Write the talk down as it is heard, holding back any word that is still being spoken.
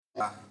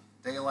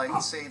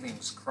daylight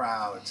savings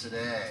crowd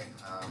today.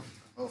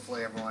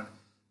 Hopefully everyone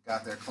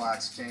got their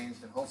clocks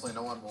changed, and hopefully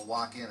no one will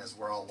walk in as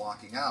we're all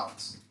walking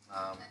out.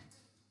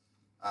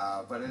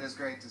 But it is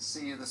great to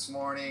see you this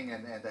morning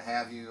and to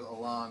have you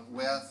along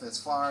with. As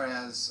far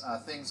as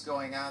things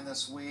going on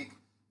this week,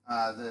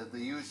 the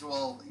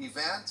usual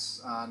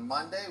events. On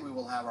Monday, we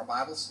will have our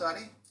Bible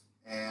study,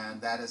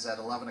 and that is at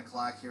 11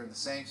 o'clock here in the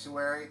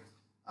sanctuary.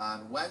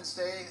 On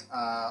Wednesday,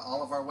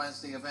 all of our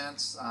Wednesday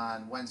events.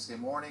 On Wednesday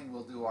morning,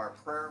 we'll do our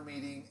prayer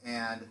meeting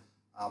and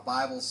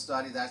Bible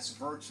study. That's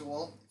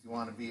virtual. If you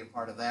want to be a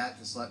part of that,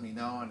 just let me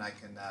know, and I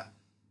can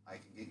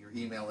get your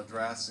email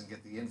address and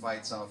get the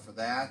invites out for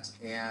that.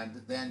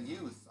 And then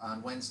youth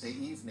on Wednesday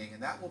evening,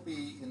 and that will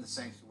be in the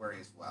sanctuary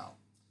as well.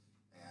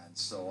 And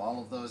so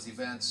all of those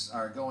events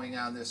are going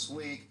on this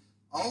week.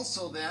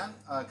 Also then,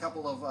 a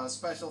couple of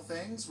special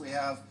things. We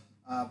have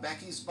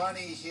Becky's bunny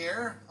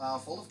here,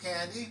 full of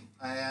candy,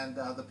 and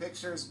the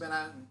picture's been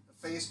on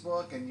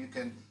Facebook, and you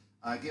can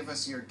give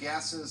us your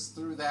guesses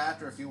through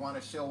that, or if you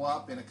want to show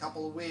up in a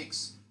couple of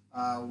weeks,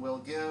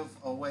 we'll give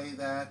away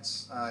that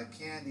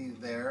candy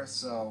there,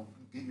 so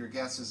get your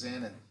guesses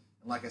in, and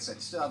like I said,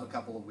 you still have a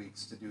couple of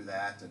weeks to do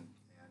that, and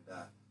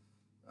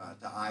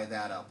to eye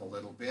that up a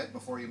little bit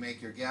before you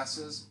make your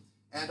guesses.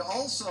 And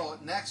also,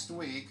 next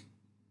week,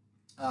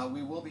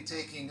 we will be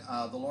taking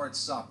the Lord's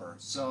Supper.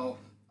 So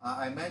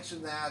I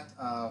mentioned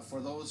that for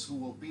those who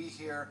will be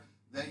here,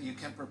 that you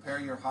can prepare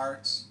your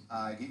hearts,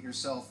 get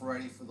yourself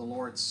ready for the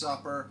Lord's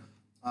Supper.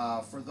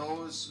 For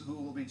those who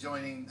will be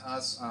joining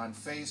us on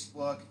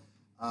Facebook,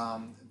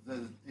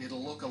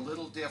 it'll look a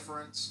little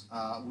different.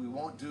 We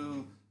won't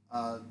do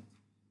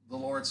the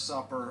Lord's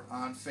Supper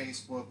on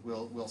Facebook.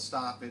 We'll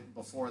stop it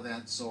before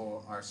then,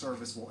 so our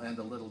service will end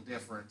a little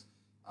different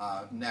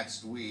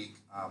next week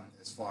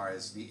as far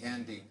as the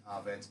ending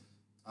of it.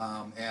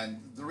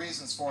 And the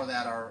reasons for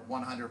that are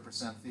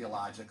 100%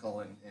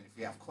 theological, and if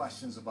you have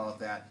questions about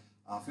that,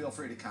 feel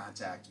free to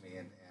contact me,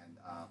 and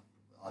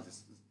I'll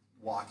just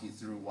walk you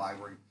through why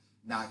we're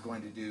not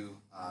going to do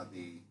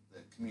the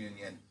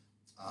communion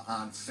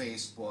on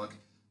Facebook.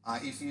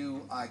 If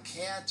you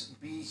can't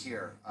be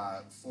here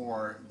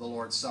for the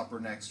Lord's Supper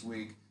next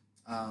week,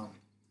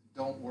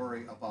 don't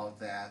worry about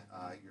that.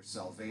 Your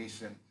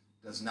salvation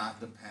does not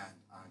depend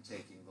on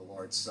taking the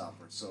Lord's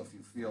Supper. So if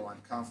you feel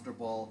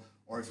uncomfortable,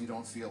 or if you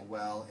don't feel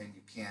well and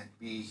you can't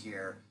be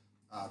here,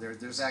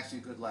 there's actually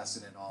a good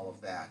lesson in all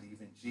of that.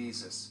 Even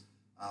Jesus,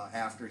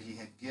 after he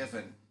had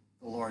given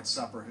the Lord's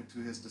Supper to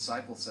his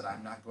disciples, said,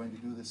 "I'm not going to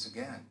do this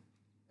again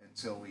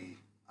until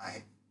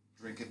I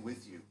drink it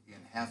with you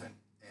in heaven."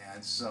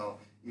 And so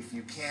if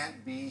you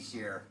can't be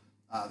here,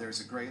 there's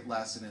a great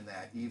lesson in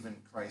that. Even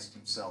Christ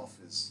himself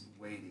is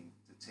waiting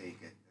to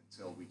take it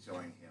until we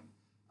join him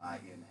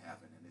in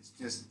heaven. And it's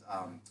just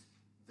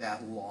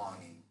that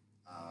longing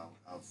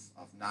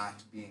of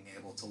not being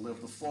able to live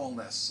the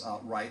fullness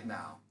right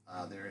now.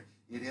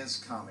 It is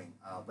coming,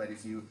 but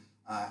if you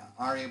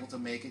are able to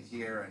make it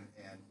here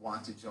and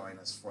want to join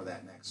us for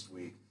that next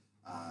week,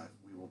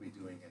 we will be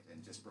doing it,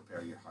 and just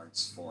prepare your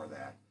hearts for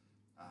that.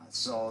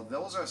 So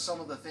those are some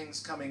of the things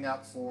coming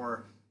up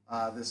for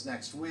this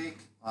next week.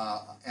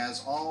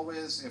 As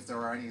always, if there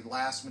are any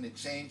last-minute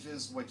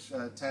changes, which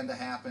tend to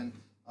happen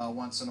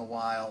once in a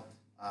while,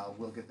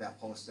 we'll get that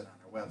posted on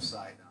our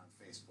website and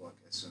on Facebook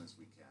as soon as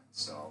we can.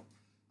 So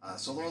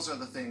those are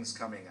the things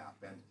coming up.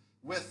 And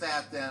with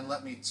that, then,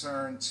 let me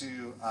turn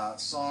to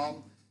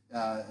Psalm.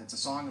 It's a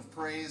song of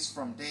praise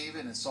from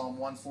David in Psalm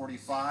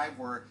 145,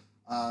 where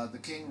the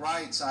king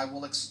writes, "I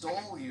will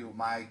extol you,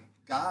 my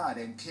God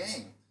and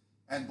King,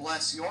 and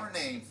bless your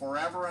name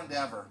forever and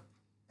ever.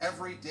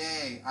 Every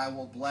day I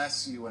will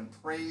bless you and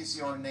praise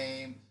your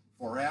name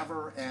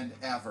forever and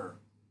ever.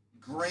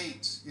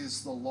 Great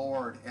is the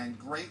Lord, and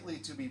greatly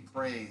to be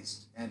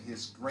praised, and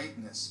his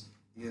greatness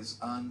is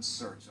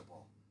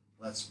unsearchable."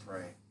 Let's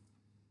pray.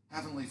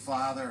 Heavenly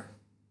Father,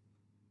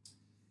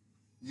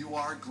 you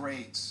are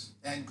great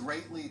and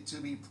greatly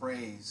to be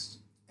praised.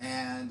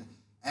 And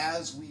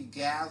as we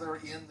gather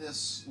in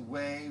this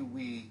way,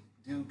 we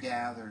do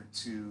gather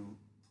to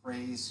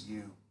praise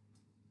you.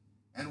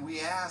 And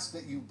we ask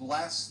that you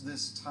bless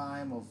this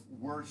time of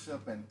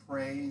worship and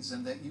praise,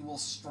 and that you will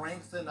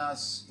strengthen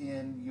us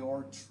in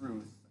your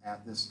truth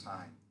at this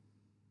time.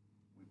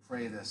 We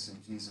pray this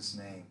in Jesus'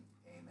 name.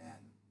 Amen.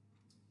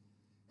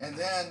 And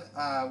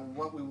then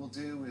what we will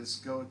do is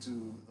go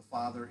to the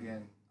Father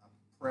in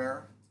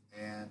prayer,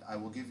 and I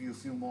will give you a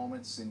few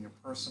moments in your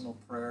personal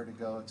prayer to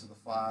go to the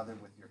Father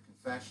with your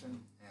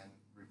confession and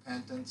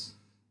repentance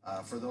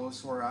for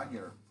those who are on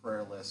your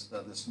prayer list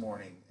this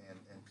morning, and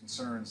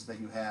concerns that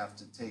you have,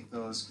 to take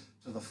those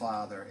to the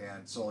Father.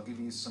 And so I'll give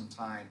you some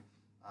time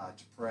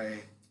to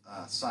pray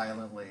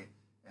silently,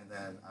 and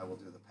then I will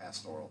do the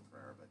pastoral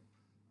prayer.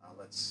 But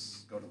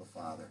let's go to the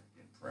Father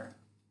in prayer.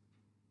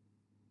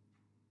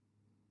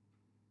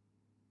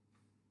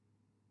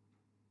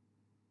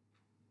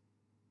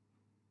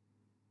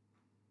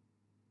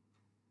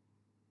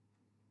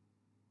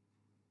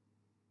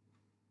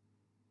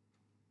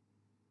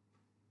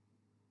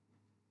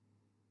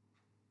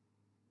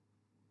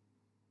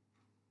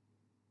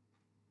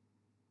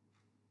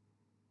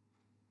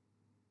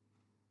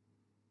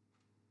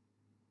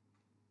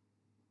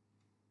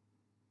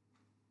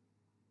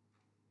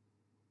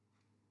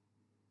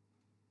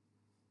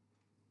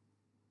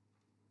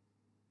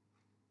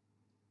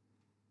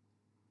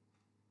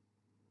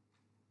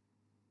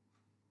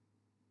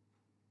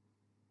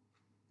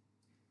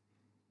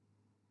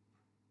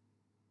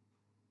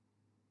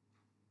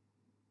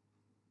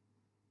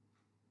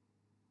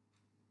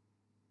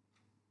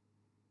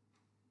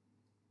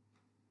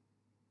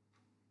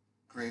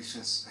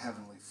 Gracious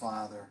Heavenly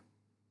Father,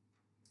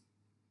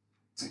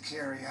 to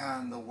carry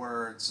on the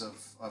words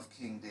of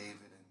King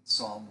David in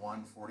Psalm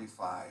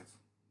 145,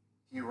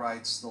 he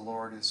writes, "The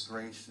Lord is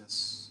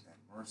gracious and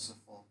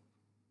merciful,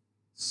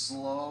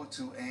 slow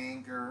to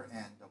anger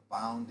and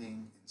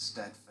abounding in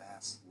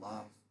steadfast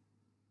love.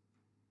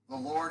 The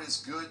Lord is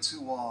good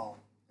to all,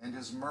 and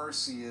his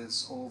mercy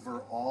is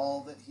over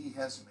all that he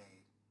has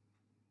made.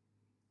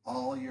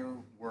 All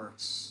your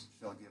works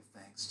shall give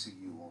thanks to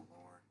you, O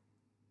Lord,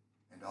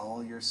 and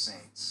all your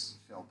saints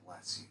shall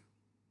bless you."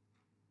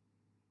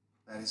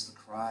 That is the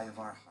cry of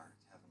our heart,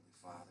 Heavenly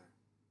Father.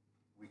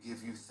 We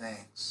give you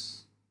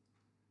thanks.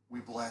 We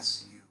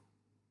bless you.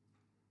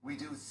 We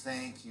do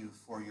thank you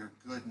for your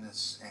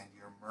goodness and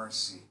your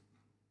mercy,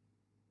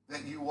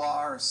 that you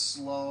are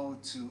slow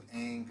to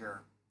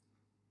anger,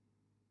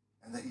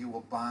 and that you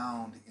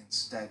abound in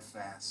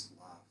steadfast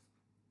love.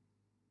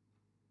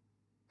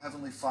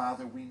 Heavenly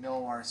Father, we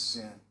know our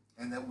sin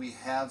and that we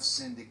have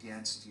sinned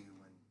against you,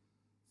 and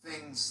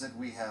things that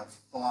we have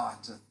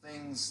thought,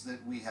 things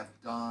that we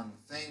have done,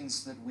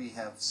 things that we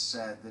have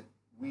said that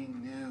we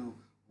knew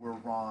were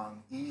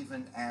wrong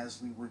even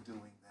as we were doing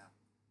them.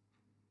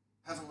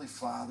 Heavenly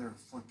Father,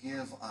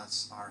 forgive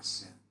us our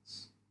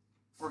sins.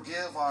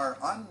 Forgive our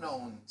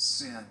unknown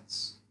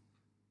sins.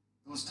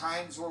 Those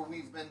times where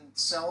we've been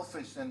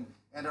selfish and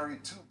are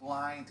too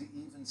blind to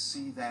even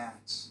see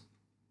that.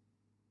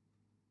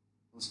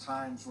 Those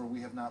times where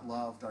we have not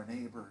loved our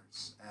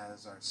neighbors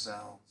as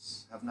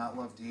ourselves, have not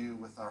loved you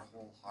with our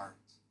whole heart.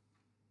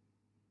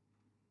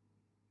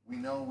 We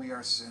know we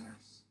are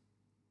sinners,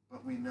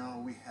 but we know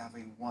we have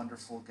a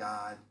wonderful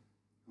God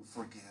who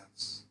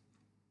forgives.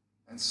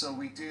 And so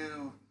we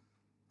do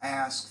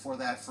ask for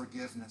that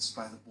forgiveness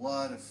by the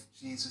blood of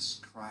Jesus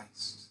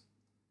Christ.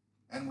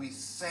 And we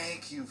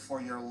thank you for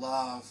your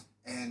love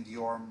and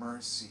your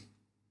mercy.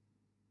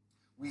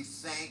 We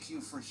thank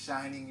you for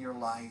shining your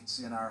lights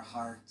in our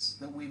hearts,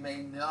 that we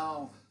may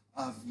know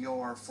of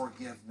your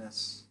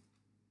forgiveness.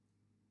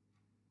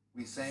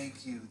 We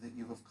thank you that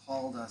you have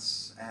called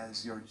us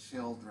as your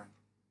children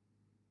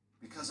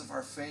because of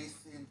our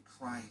faith in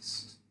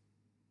Christ.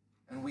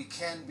 And we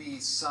can be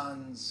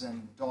sons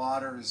and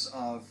daughters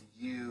of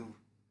you.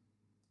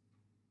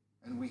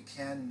 And we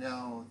can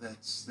know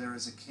that there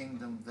is a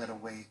kingdom that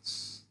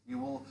awaits. You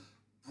will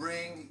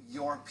bring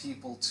your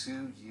people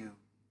to you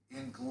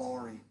in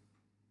glory.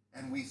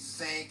 And we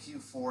thank you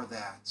for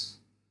that.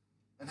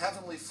 And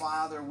Heavenly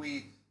Father,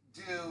 we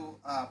do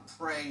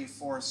pray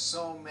for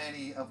so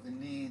many of the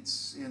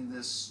needs in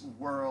this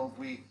world.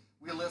 We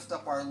lift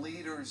up our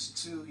leaders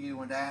to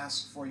you and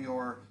ask for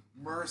your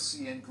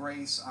mercy and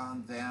grace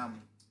on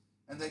them,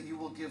 and that you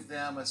will give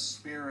them a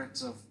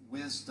spirit of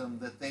wisdom,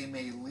 that they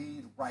may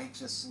lead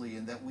righteously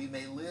and that we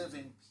may live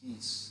in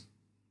peace.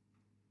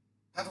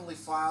 Heavenly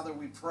Father,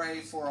 we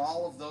pray for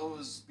all of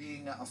those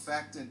being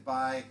affected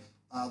by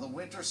the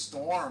winter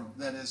storm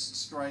that is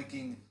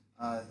striking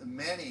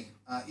many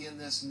in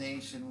this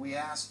nation. We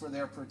ask for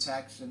their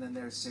protection and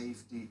their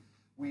safety.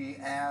 We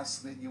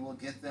ask that you will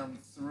get them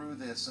through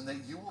this and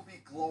that you will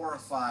be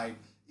glorified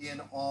in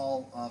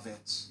all of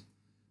it.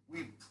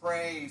 We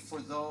pray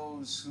for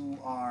those who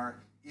are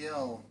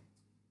ill,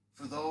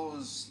 for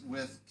those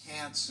with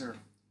cancer,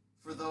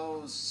 for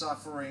those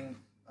suffering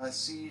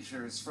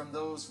seizures, from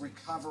those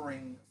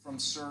recovering from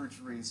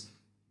surgeries.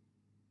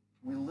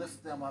 We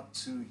lift them up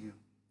to you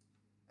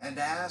and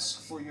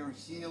ask for your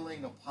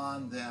healing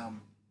upon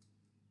them.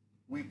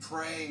 We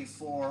pray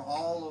for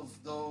all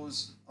of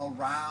those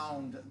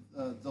around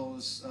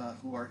those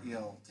who are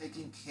ill,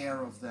 taking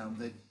care of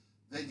them,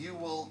 that you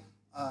will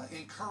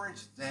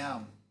encourage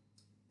them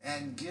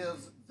and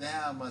give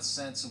them a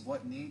sense of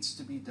what needs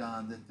to be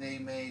done, that they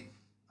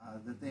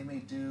may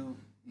do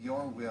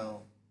your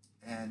will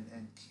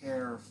and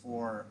care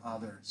for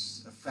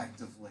others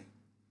effectively.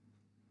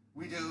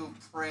 We do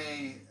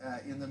pray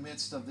in the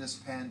midst of this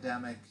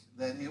pandemic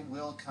that it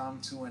will come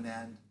to an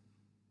end.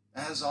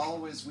 As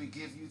always, we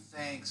give you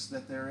thanks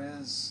that there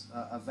is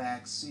a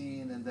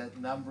vaccine and that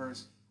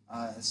numbers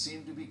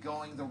seem to be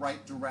going the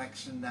right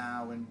direction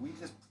now. And we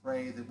just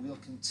pray that we'll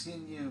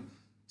continue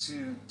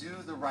to do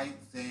the right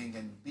thing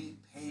and be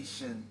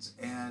patient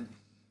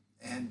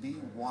and be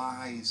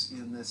wise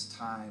in this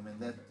time, and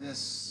that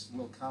this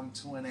will come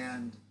to an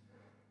end.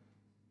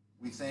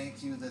 We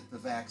thank you that the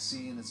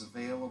vaccine is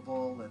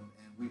available, and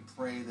we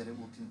pray that it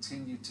will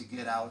continue to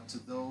get out to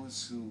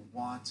those who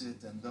want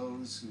it and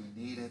those who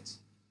need it,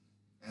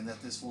 and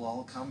that this will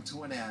all come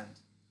to an end,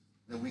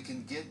 that we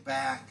can get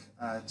back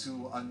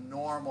to a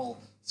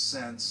normal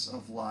sense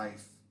of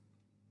life.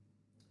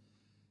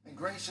 And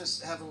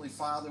gracious Heavenly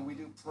Father, we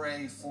do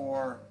pray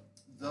for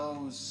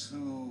those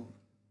who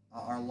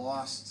are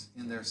lost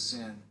in their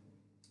sin.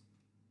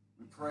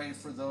 We pray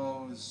for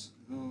those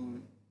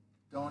who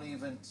don't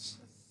even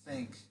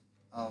think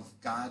of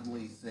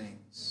godly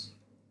things,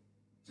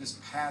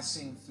 just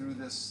passing through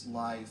this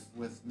life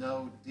with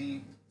no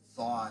deep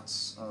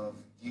thoughts of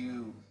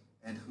you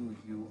and who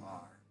you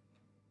are.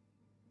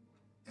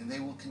 And they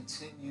will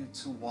continue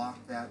to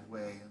walk that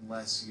way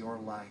unless your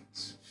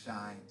light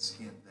shines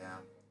in them.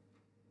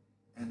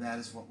 And that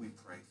is what we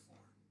pray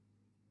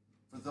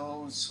for. For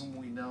those whom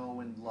we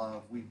know and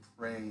love, we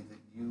pray that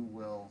you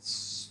will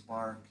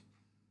spark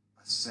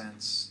a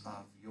sense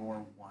of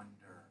your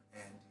wonder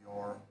and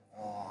your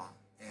awe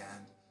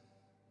and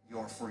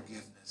your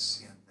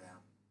forgiveness in them.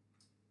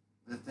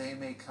 That they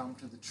may come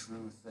to the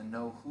truth and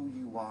know who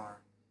you are.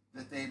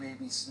 That they may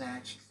be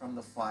snatched from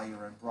the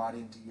fire and brought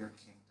into your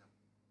kingdom.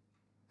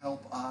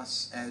 Help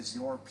us as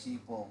your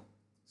people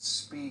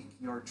speak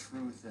your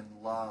truth in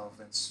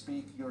love and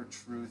speak your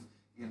truth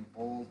in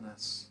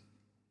boldness,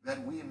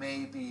 that we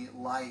may be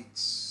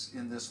lights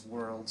in this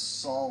world,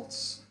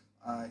 salts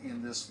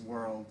in this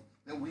world,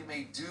 that we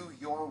may do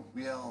your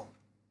will.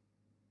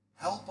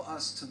 Help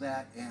us to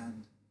that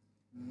end,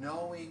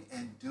 knowing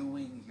and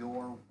doing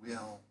your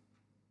will,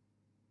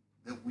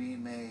 that we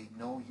may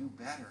know you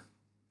better,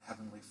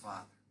 Heavenly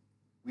Father.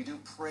 We do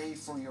pray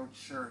for your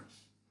church,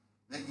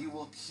 that you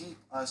will keep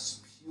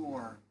us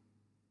pure,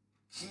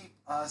 keep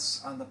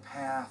us on the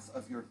path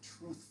of your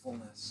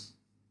truthfulness,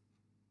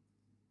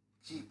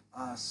 keep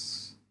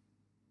us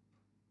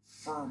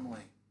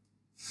firmly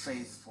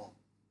faithful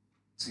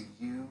to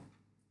you,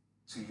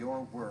 to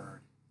your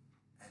word,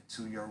 and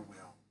to your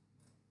will.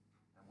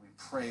 And we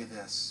pray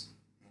this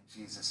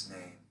in Jesus'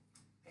 name.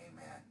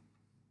 Amen.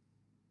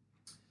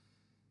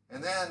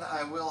 And then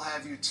I will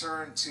have you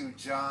turn to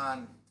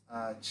John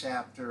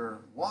chapter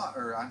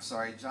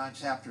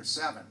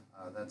 7.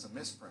 That's a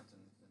misprint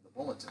in the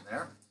bulletin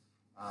there.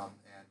 And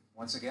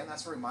once again,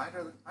 that's a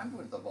reminder that I'm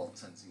doing the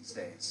bulletins these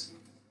days.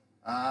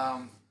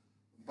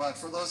 But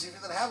for those of you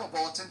that have a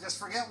bulletin, just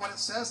forget what it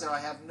says there. I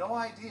have no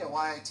idea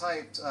why I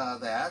typed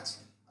that.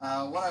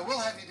 What I will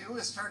have you do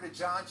is turn to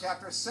John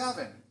chapter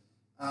 7.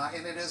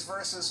 And it is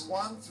verses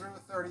 1 through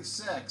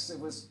 36. It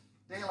was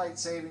daylight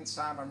savings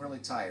time. I'm really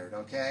tired,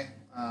 okay?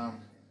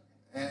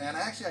 And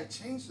actually, I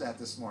changed that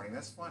this morning.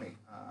 That's funny.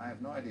 I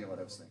have no idea what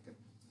I was thinking.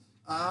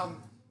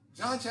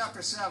 John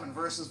chapter 7,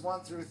 verses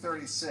 1 through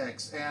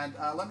 36. And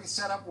let me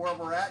set up where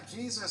we're at.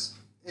 Jesus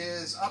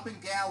is up in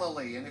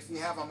Galilee. And if you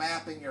have a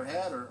map in your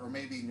head or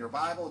maybe in your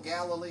Bible,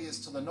 Galilee is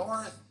to the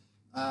north.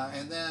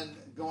 And then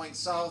going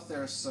south,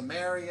 there's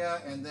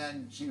Samaria and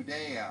then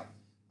Judea.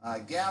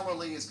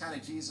 Galilee is kind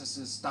of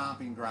Jesus'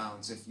 stomping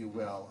grounds, if you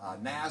will.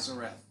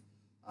 Nazareth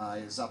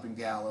is up in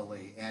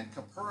Galilee, and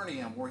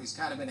Capernaum, where he's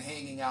kind of been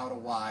hanging out a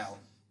while.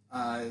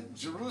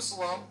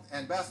 Jerusalem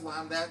and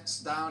Bethlehem, that's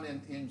down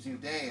in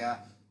Judea.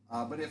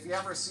 But if you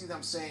ever see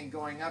them saying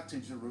going up to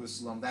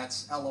Jerusalem,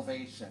 that's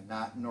elevation,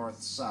 not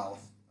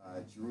north-south.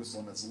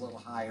 Jerusalem is a little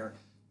higher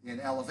in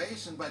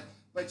elevation.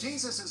 But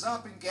Jesus is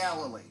up in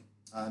Galilee,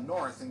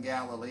 north in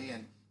Galilee.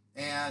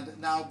 And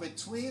now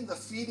between the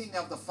feeding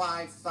of the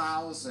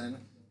 5,000,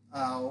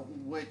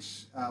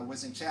 which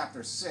was in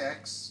chapter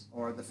 6,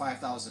 or the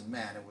 5,000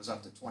 men, it was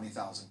up to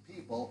 20,000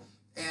 people.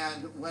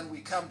 And when we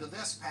come to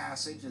this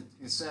passage,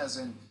 it says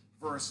in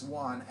verse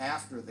 1,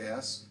 after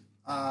this,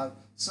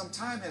 some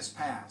time has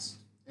passed.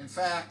 In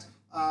fact,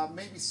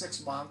 maybe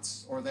 6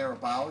 months or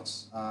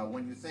thereabouts,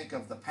 when you think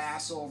of the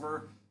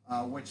Passover,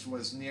 which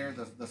was near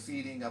the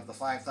feeding of the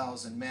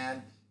 5,000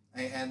 men,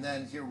 and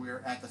then here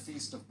we're at the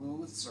Feast of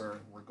Booths, or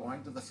we're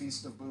going to the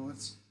Feast of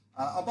Booths.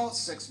 About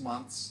 6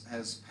 months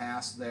has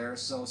passed there,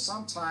 so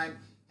some time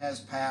has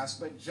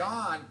passed. But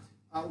John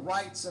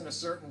writes in a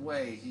certain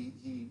way.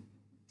 He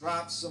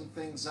drops some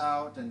things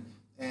out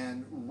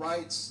and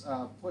writes,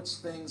 puts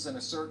things in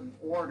a certain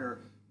order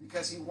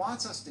because he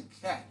wants us to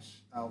catch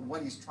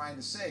what he's trying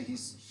to say.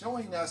 He's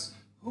showing us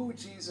who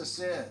Jesus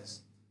is,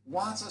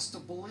 wants us to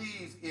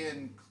believe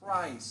in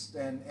Christ,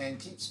 and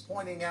keeps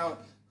pointing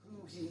out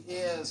who he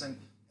is. And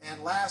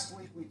last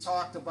week we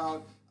talked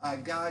about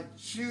God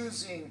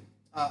choosing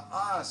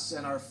us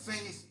and our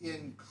faith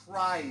in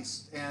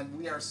Christ, and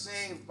we are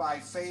saved by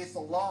faith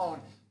alone.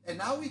 And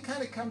now we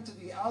kind of come to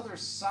the other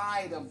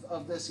side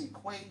of this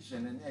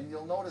equation, and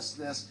you'll notice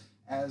this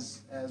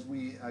as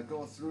we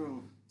go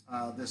through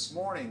this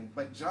morning.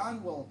 But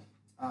John will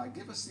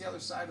give us the other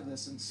side of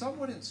this in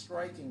somewhat in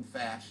striking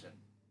fashion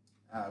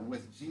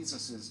with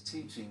Jesus'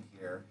 teaching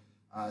here.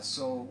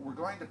 So we're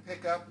going to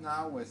pick up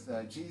now with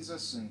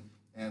Jesus,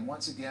 and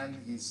once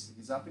again,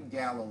 he's up in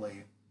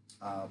Galilee,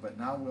 but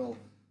now we'll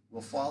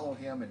follow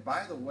him. And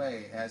by the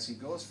way, as he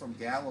goes from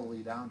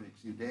Galilee down to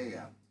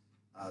Judea,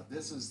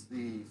 this is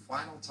the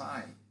final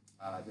time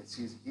that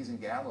he's in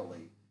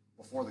Galilee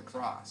before the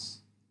cross.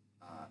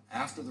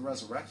 After the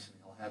resurrection,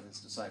 he'll have his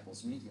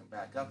disciples meet him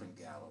back up in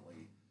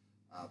Galilee.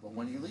 But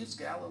when he leaves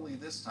Galilee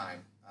this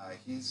time,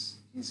 he's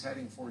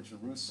heading for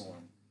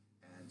Jerusalem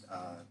and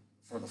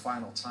for the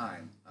final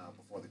time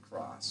before the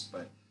cross.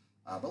 But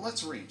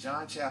let's read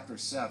John chapter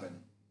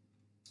 7,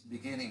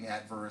 beginning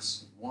at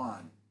verse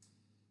 1.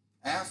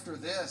 After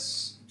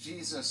this,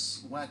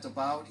 Jesus went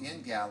about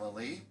in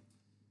Galilee.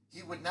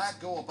 He would not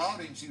go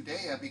about in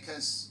Judea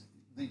because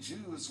the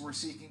Jews were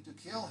seeking to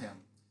kill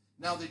him.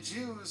 Now the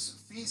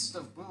Jews' feast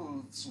of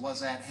booths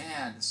was at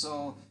hand.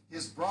 So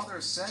his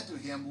brothers said to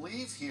him,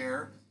 "Leave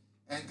here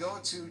and go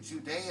to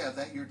Judea,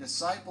 that your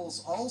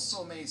disciples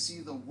also may see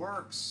the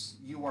works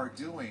you are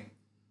doing.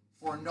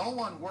 For no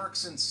one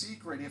works in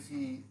secret if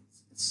he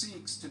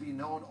seeks to be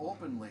known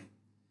openly.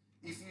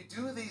 If you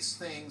do these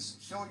things,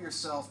 show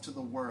yourself to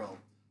the world,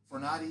 for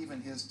not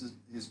even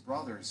his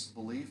brothers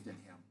believed in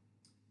him.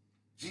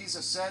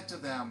 Jesus said to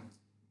them,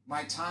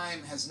 my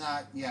time has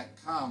not yet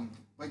come,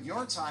 but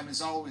your time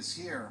is always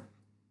here.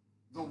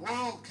 The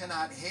world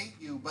cannot hate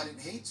you, but it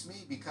hates me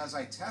because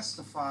I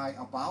testify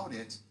about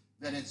it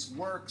that its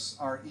works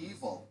are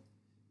evil.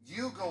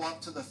 You go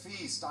up to the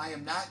feast. I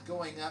am not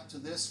going up to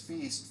this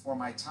feast, for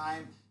my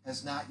time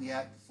has not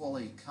yet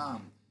fully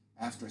come.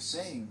 After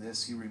saying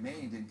this, he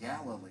remained in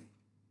Galilee.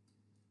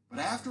 But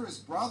after his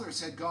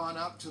brothers had gone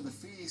up to the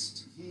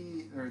feast,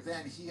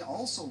 then he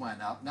also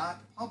went up,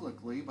 not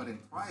publicly, but in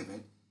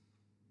private.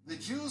 The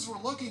Jews were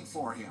looking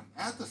for him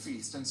at the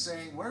feast and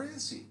saying, where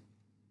is he?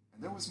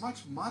 And there was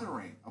much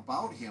muttering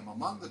about him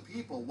among the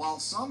people, while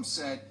some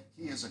said,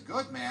 he is a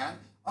good man.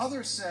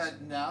 Others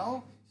said,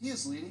 no, he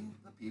is leading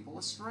the people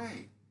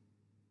astray.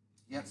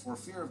 Yet for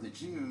fear of the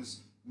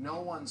Jews,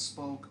 no one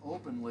spoke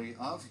openly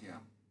of him.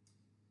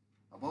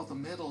 About the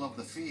middle of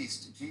the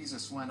feast,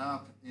 Jesus went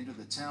up into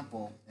the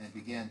temple and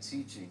began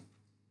teaching.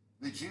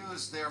 The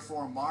Jews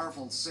therefore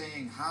marveled,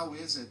 saying, how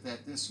is it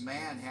that this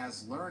man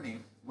has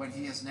learning when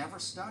he has never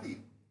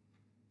studied?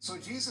 So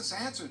Jesus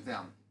answered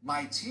them,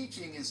 my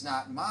teaching is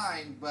not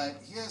mine, but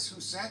his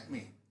who sent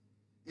me.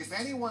 If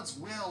anyone's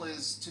will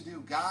is to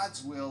do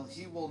God's will,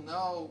 he will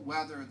know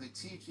whether the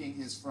teaching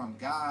is from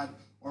God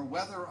or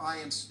whether I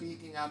am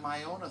speaking on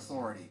my own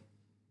authority.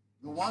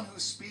 The one who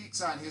speaks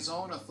on his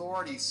own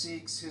authority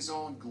seeks his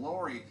own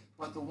glory,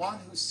 but the one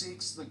who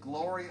seeks the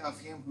glory of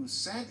him who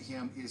sent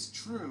him is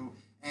true,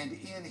 and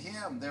in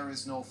him there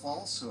is no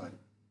falsehood.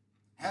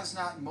 Has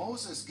not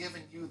Moses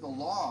given you the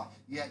law,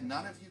 yet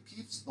none of you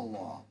keeps the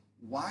law?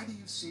 Why do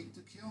you seek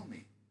to kill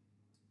me?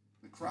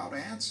 The crowd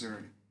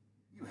answered,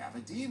 you have a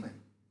demon.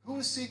 Who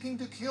is seeking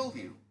to kill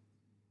you?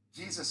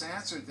 Jesus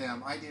answered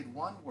them, I did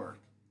one work,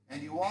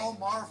 and you all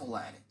marvel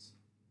at it.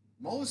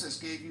 Moses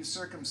gave you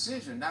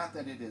circumcision, not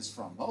that it is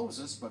from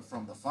Moses, but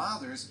from the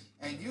fathers,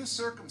 and you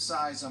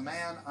circumcise a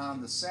man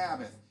on the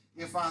Sabbath.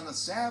 If on the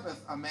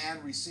Sabbath a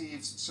man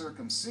receives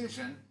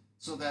circumcision,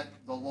 so that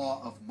the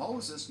law of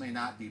Moses may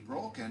not be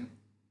broken,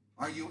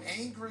 are you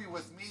angry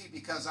with me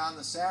because on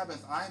the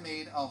Sabbath I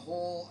made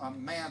a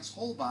man's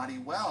whole body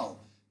well?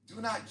 Do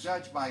not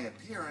judge by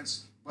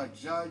appearance, but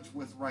judge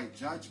with right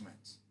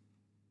judgment.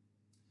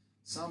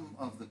 Some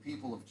of the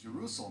people of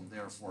Jerusalem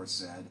therefore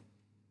said,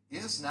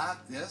 is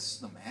not this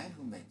the man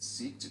whom they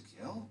seek to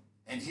kill?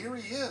 And here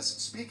he is,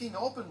 speaking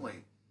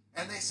openly,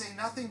 and they say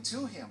nothing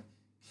to him.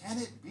 Can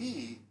it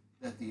be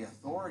that the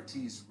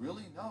authorities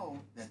really know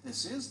that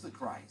this is the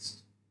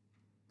Christ?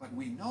 But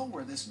we know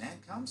where this man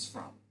comes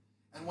from.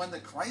 And when the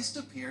Christ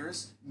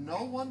appears,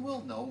 no one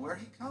will know where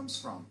he comes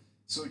from.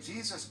 So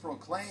Jesus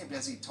proclaimed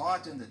as he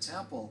taught in the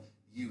temple,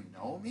 you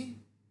know me,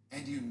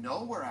 and you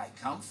know where I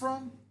come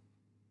from?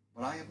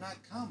 But I have not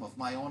come of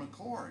my own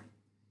accord.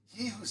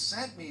 He who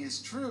sent me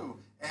is true,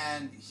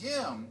 and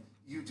him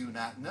you do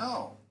not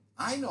know.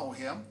 I know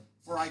him,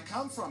 for I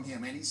come from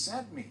him, and he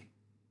sent me.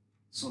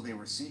 So they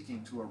were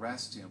seeking to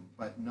arrest him,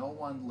 but no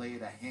one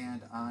laid a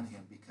hand on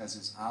him, because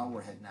his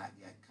hour had not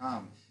yet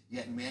come.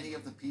 Yet many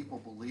of the people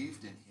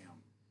believed in him.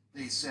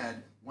 They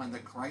said, when the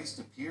Christ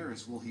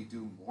appears, will he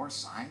do more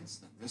signs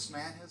than this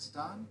man has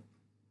done?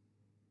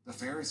 The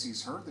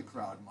Pharisees heard the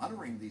crowd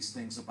muttering these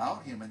things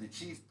about him, and the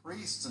chief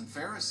priests and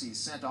Pharisees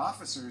sent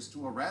officers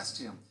to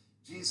arrest him.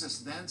 Jesus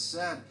then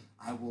said,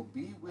 I will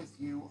be with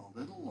you a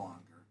little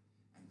longer,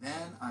 and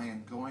then I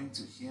am going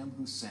to him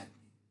who sent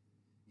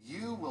me.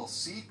 You will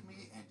seek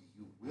me, and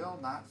you will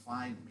not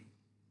find me.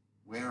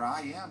 Where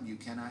I am, you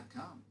cannot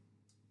come.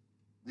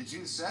 The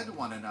Jews said to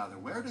one another,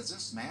 where does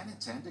this man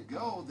intend to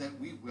go that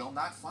we will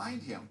not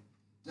find him?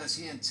 Does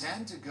he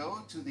intend to go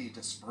to the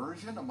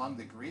dispersion among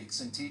the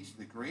Greeks and teach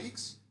the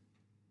Greeks?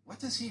 What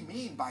does he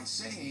mean by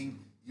saying,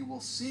 you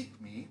will seek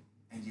me,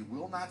 and you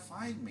will not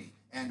find me?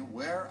 And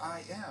where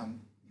I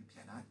am, you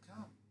cannot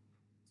come.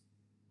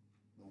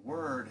 The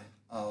word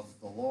of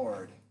the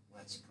Lord.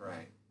 Let's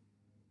pray.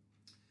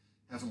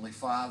 Heavenly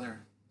Father,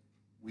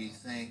 we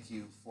thank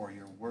you for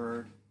your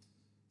word,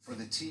 for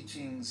the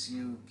teachings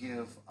you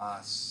give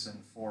us,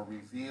 and for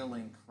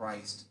revealing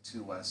Christ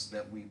to us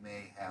that we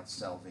may have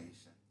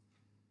salvation.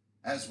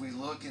 As we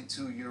look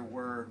into your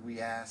word, we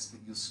ask that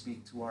you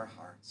speak to our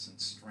hearts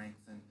and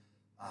strengthen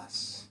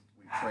us.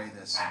 We pray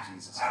this in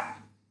Jesus'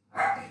 name.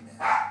 Amen.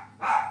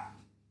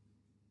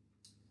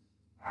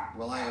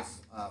 Well, I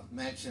have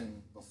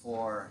mentioned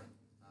before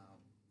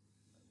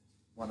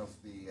one of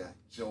the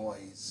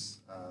joys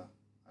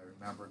I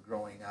remember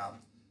growing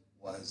up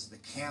was the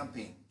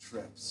camping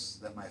trips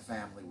that my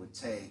family would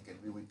take. And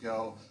we would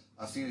go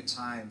a few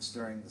times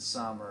during the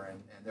summer,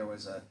 and there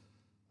was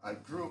a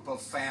group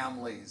of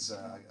families,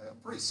 a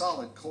pretty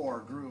solid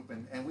core group,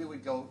 and we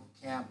would go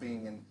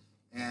camping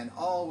and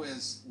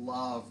always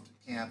loved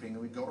camping.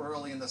 We'd go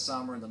early in the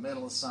summer, in the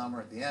middle of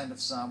summer, at the end of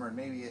summer, and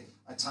maybe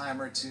a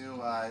time or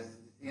two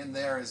in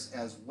there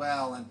as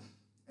well.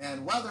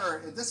 And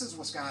whether, this is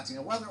Wisconsin,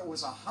 and whether it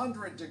was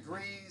 100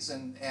 degrees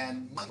and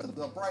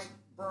the bright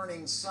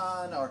burning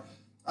sun, or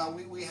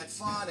we had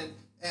fun.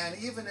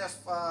 And even if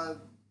a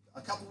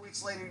couple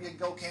weeks later you'd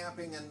go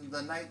camping and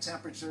the night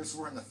temperatures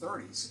were in the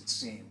 30s, it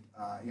seemed.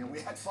 We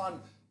had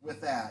fun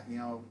with that.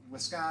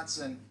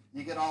 Wisconsin,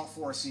 you get all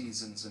 4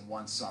 seasons in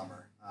one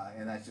summer,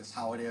 and that's just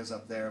how it is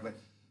up there.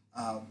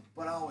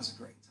 But always a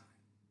great time.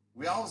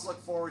 We always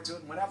look forward to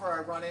it, and whenever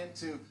I run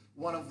into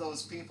one of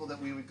those people that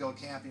we would go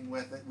camping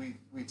with, that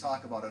we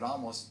talk about it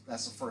almost,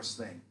 that's the first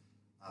thing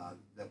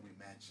that we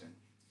mention.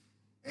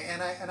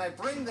 And I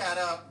bring that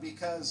up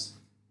because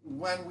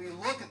when we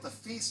look at the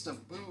Feast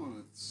of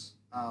Booths,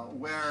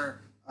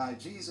 where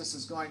Jesus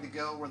is going to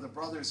go, where the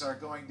brothers are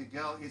going to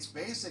go, it's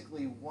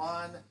basically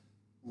one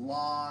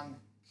long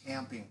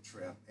camping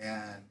trip,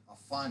 and a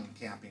fun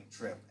camping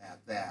trip at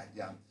that.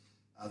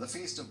 The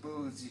Feast of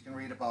Booths, you can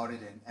read about it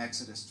in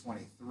Exodus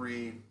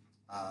 23.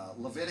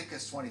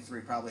 Leviticus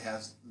 23 probably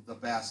has the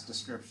best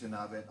description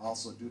of it,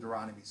 also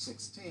Deuteronomy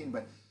 16.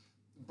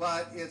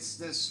 But it's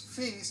this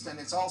feast, and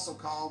it's also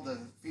called the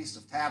Feast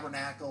of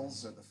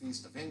Tabernacles, or the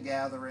Feast of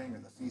Ingathering, or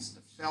the Feast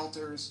of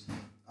Shelters.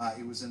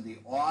 It was in the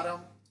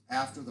autumn,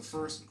 after the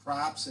first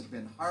crops had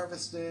been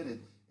harvested.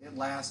 It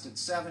lasted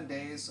 7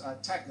 days,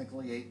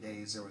 technically 8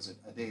 days. There was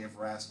a day of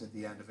rest at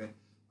the end of it.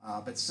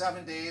 But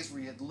 7 days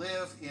where you'd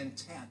live in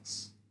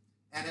tents.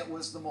 And it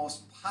was the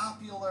most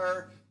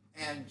popular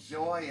and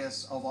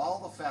joyous of all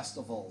the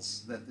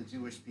festivals that the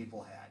Jewish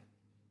people had.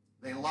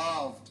 They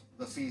loved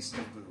the Feast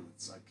of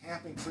Booths, a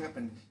camping trip,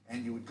 and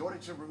you would go to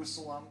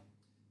Jerusalem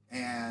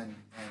and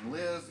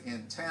live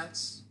in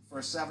tents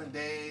for 7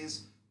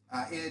 days.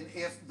 And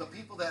if the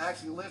people that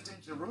actually lived in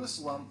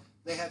Jerusalem,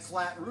 they had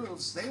flat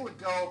roofs, they would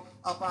go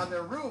up on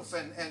their roof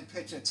and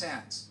pitch a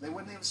tent. They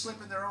wouldn't even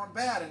sleep in their own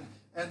bed,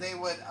 and they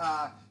would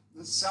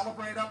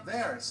celebrate up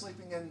there,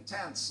 sleeping in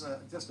tents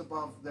just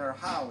above their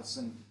house,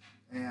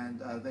 and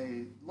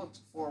they looked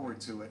forward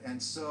to it.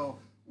 And so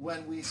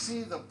when we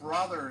see the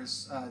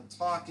brothers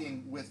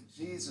talking with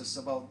Jesus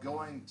about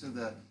going to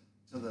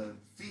the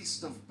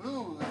Feast of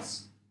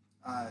Booths,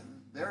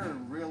 they're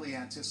really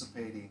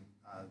anticipating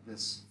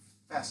this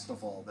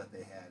festival that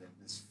they had, and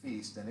this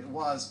feast, and it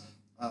was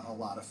a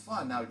lot of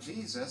fun. Now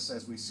Jesus,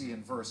 as we see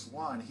in verse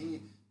 1, he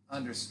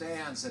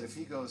understands that if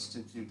he goes to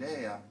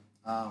Judea,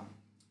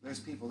 there's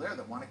people there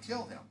that want to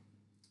kill him.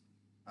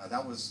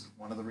 That was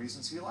one of the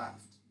reasons he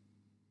left.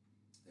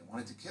 They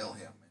wanted to kill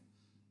him.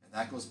 And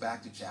that goes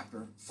back to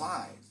chapter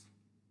 5.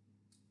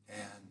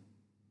 And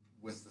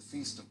with the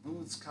Feast of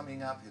Booths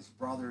coming up, his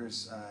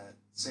brothers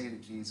say to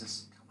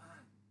Jesus, come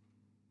on,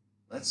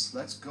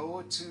 let's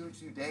go to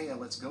Judea,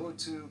 let's go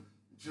to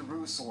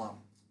Jerusalem.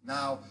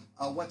 Now,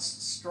 what's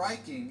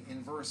striking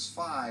in verse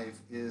 5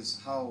 is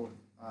how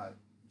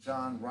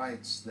John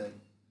writes that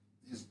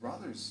his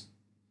brothers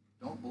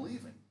don't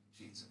believe in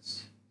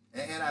Jesus.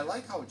 And I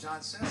like how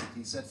John says it.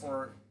 He said,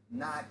 for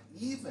not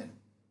even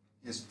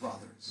his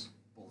brothers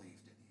believed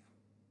in him.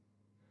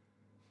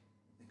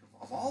 Think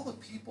of all the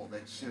people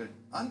that should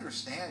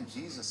understand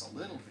Jesus a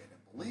little bit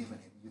and believe in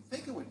him, you'd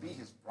think it would be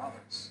his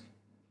brothers.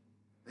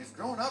 They've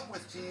grown up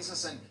with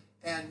Jesus,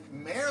 and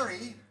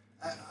Mary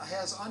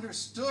has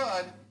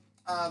understood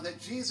that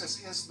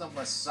Jesus is the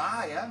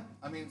Messiah.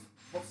 I mean,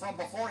 from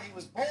before he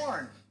was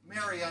born,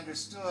 Mary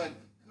understood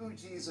who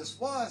Jesus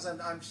was,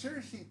 and I'm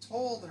sure she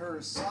told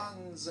her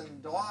sons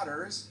and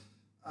daughters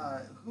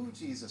who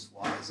Jesus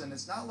was. And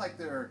it's not like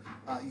they're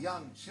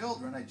young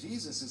children.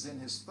 Jesus is in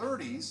his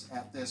 30s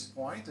at this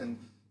point, and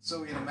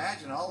so you'd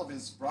imagine all of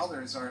his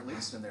brothers are at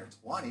least in their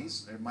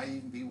 20s. There might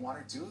even be one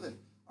or two that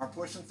are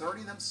pushing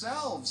 30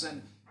 themselves,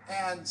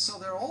 and so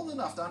they're old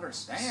enough to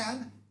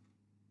understand.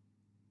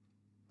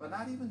 But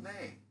not even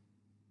they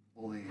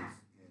believe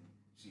in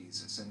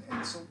Jesus.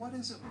 And so what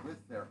is it with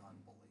their unbelief?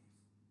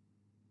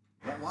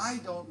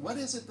 What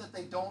is it that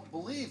they don't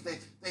believe?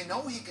 They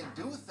know he can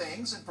do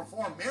things and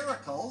perform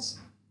miracles.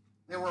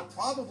 They were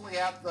probably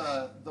at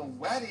the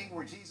wedding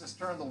where Jesus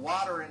turned the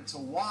water into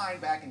wine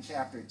back in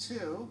chapter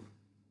 2.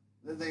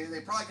 They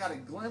probably got a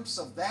glimpse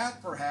of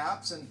that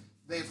perhaps, and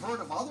they've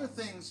heard of other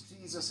things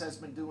Jesus has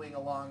been doing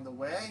along the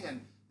way,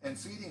 and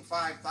feeding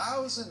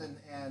 5,000,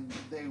 and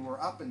they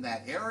were up in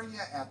that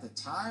area at the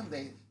time.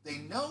 They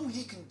know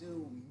he can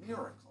do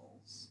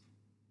miracles,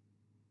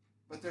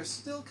 but they're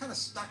still kind of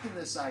stuck in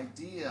this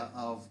idea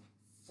of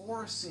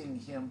forcing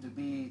him to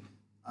be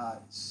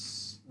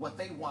what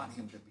they want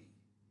him to be.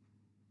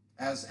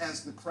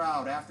 As the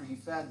crowd, after he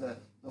fed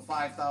the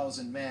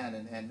 5,000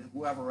 men and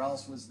whoever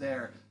else was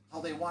there,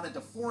 how they wanted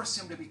to force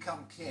him to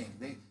become king.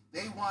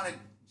 They wanted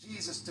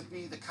Jesus to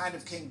be the kind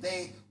of king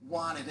they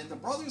wanted, and the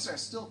brothers are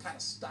still kind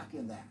of stuck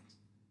in that.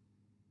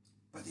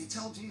 But they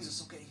tell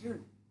Jesus, okay, here,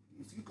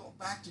 if you go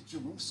back to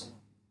Jerusalem,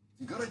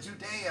 if you go to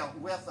Judea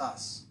with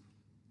us,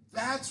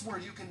 that's where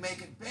you can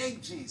make it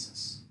big,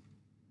 Jesus.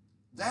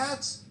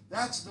 That's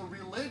the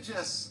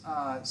religious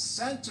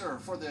center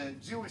for the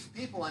Jewish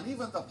people, and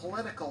even the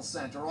political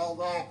center.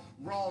 Although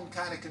Rome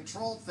kind of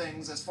controlled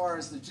things as far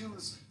as the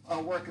Jews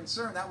were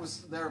concerned, that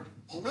was their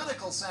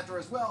political center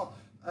as well.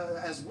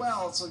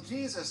 So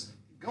Jesus,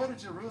 go to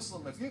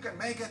Jerusalem. If you can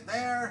make it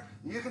there,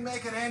 you can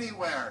make it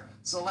anywhere.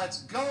 So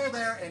let's go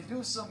there and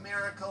do some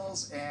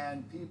miracles,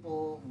 and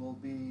people will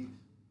be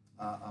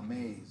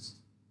amazed.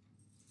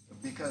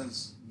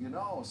 Because,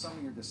 some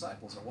of your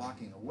disciples are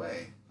walking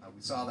away.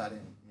 We saw that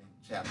in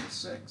chapter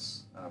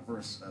 6,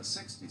 verse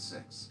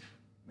 66.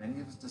 Many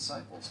of his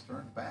disciples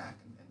turned back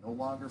and no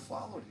longer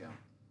followed him.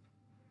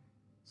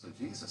 So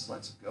Jesus,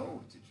 let's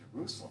go to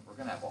Jerusalem. We're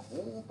going to have a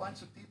whole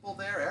bunch of people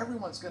there.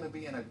 Everyone's going to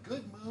be in a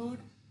good mood.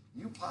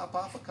 You pop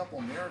off a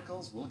couple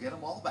miracles, we'll get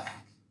them all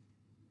back.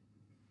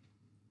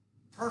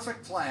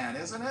 Perfect plan,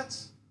 isn't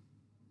it?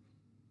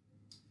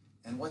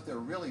 And what they're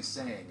really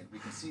saying, and we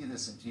can see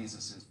this in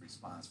Jesus'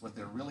 response, what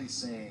they're really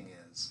saying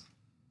is,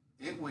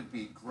 it would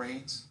be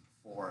great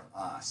for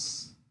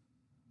us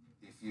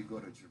if you go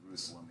to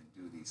Jerusalem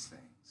and do these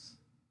things.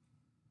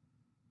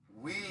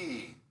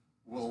 We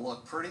will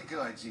look pretty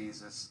good,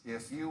 Jesus,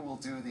 if you will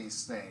do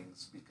these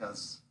things,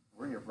 because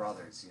we're your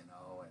brothers, and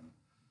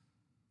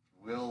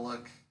we'll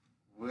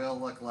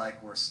look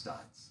like we're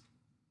studs.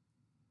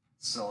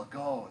 So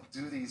go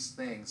do these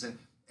things.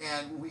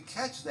 And we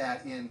catch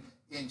that in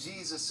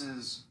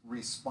Jesus'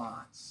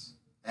 response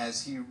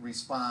as he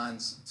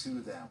responds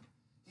to them.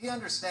 He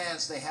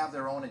understands they have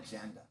their own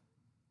agenda.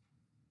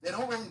 They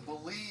don't really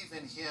believe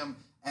in him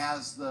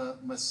as the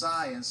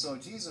Messiah. And so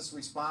Jesus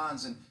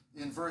responds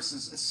in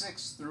verses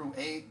 6 through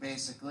 8,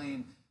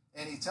 basically,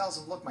 and he tells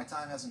them, look, my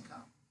time hasn't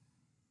come.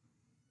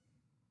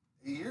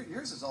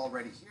 Yours is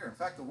already here. In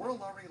fact, the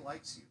world already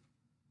likes you.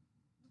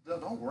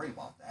 Don't worry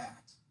about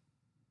that.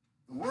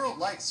 The world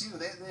likes you.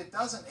 It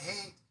doesn't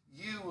hate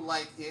you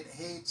like it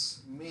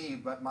hates me,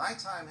 but my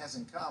time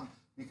hasn't come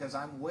because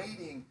I'm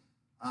waiting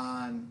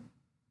on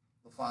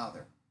the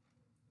Father.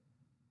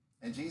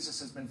 And Jesus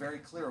has been very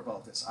clear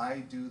about this. I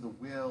do the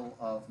will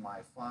of my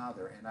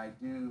Father, and I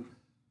do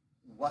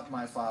what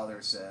my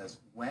Father says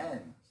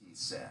when he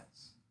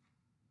says.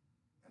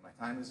 And my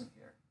time isn't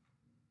here.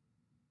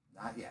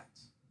 Not yet.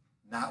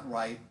 Not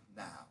right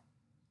now.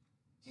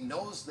 He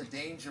knows the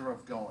danger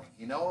of going.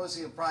 He knows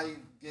he'll probably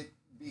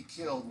be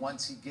killed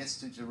once he gets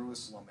to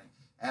Jerusalem. And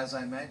as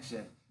I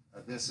mentioned,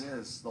 this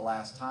is the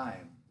last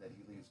time that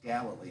he leaves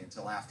Galilee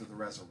until after the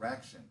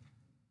resurrection.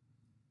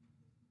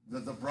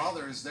 The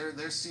brothers,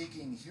 they're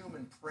seeking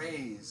human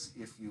praise,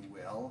 if you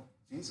will.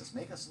 Jesus,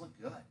 make us look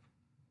good.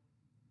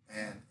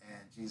 And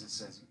Jesus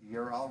says,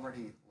 you're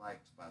already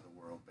liked by the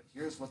world, but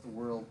here's what the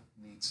world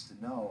needs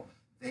to know.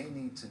 They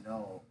need to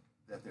know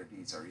that their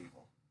deeds are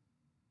evil.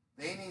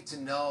 They need to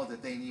know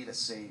that they need a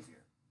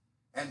Savior.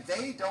 And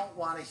they don't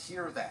want to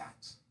hear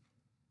that.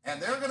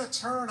 And they're going to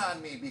turn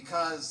on me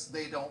because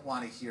they don't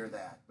want to hear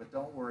that. But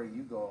don't worry,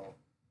 you go.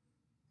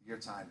 Your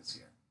time is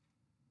here.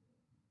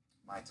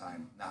 My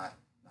time, not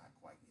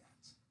quite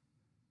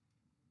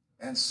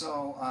yet. And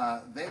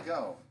so they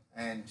go,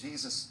 and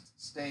Jesus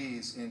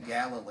stays in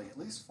Galilee, at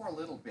least for a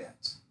little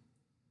bit.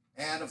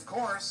 And of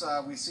course,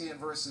 we see in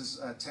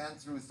verses 10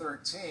 through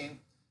 13,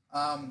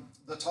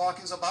 the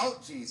talk is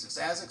about Jesus,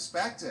 as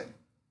expected.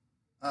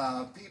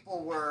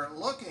 People were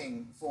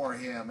looking for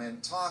him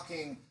and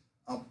talking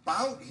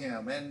about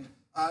him. And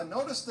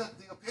notice that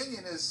the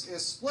opinion is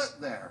split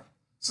there.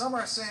 Some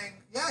are saying,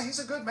 yeah, he's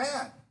a good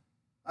man.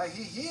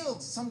 He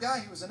healed some guy.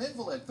 He was an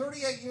invalid,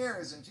 38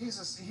 years, and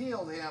Jesus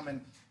healed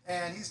him,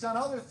 and he's done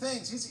other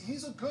things.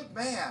 He's a good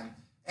man.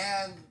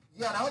 And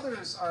yet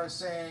others are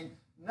saying,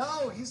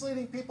 no, he's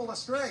leading people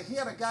astray. He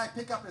had a guy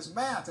pick up his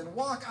mat and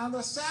walk on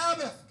the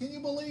Sabbath. Can you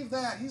believe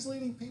that? He's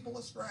leading people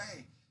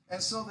astray.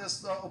 And so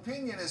the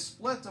opinion is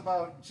split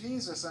about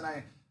Jesus, and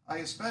I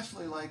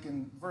especially like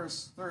in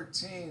verse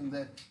 13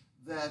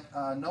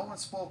 that no one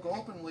spoke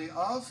openly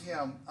of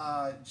him.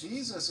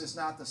 Jesus is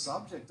not the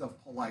subject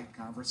of polite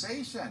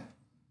conversation,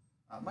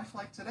 much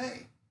like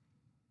today.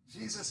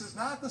 Jesus is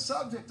not the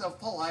subject of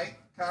polite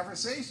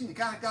conversation. You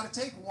got to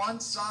take one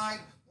side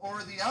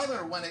or the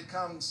other when it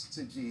comes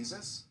to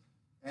Jesus.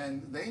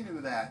 And they knew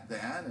that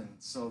then, and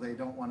so they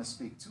don't want to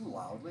speak too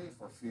loudly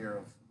for fear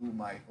of who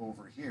might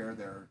overhear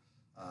their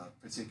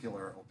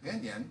particular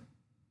opinion.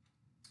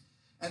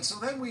 And so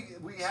then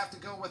we have to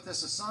go with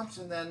this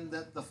assumption then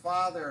that the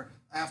Father,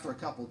 after a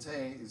couple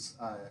days,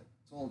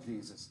 told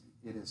Jesus,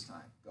 it is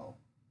time, go.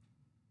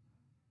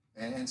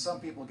 And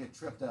some people get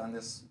tripped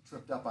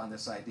up on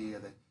this idea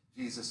that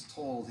Jesus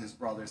told his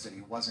brothers that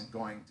he wasn't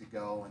going to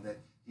go and that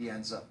he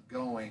ends up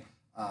going.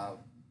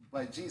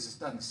 But Jesus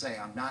doesn't say,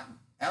 I'm not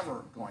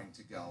ever going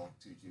to go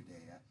to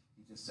Judea.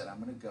 He just said,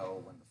 I'm going to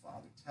go when the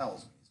Father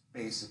tells me. It's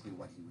basically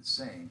what he was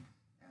saying.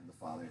 And the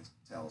Father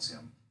tells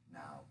him,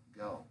 now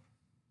go.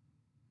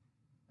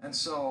 And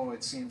so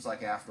it seems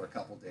like after a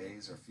couple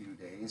days or a few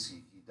days,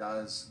 he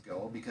does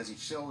go, because he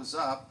shows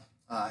up,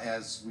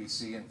 as we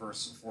see in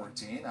verse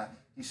 14,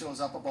 he shows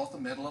up about the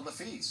middle of the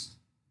feast.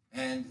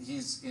 And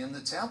he's in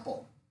the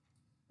temple.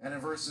 And in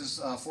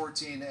verses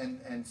 14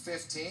 and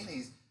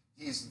 15,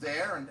 he's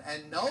there,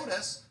 and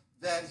notice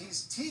that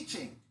he's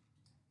teaching.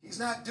 He's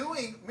not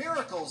doing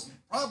miracles,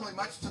 probably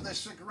much to the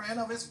chagrin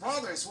of his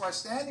brothers who are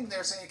standing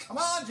there saying, "Come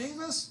on,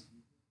 Jesus,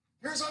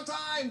 here's our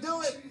time,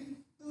 do it,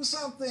 do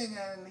something."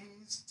 And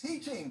he's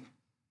teaching.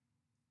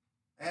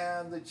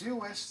 And the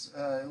Jewish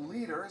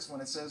leaders,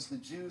 when it says the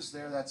Jews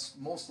there, that's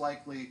most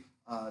likely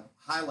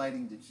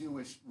highlighting the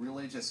Jewish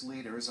religious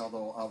leaders,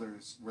 although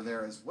others were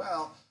there as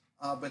well,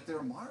 but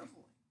they're marveling.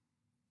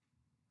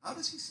 How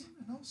does he seem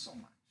to know so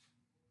much?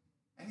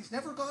 And he's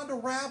never gone to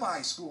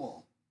rabbi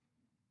school.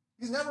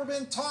 He's never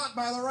been taught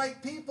by the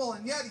right people,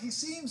 and yet he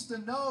seems to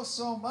know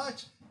so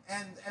much,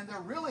 and they're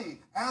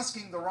really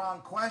asking the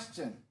wrong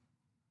question.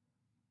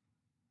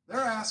 They're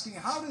asking,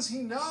 how does he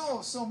know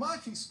so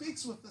much? He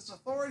speaks with this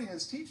authority, and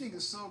his teaching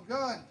is so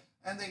good.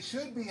 And they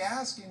should be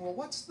asking, well,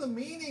 what's the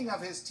meaning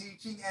of his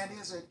teaching, and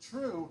is it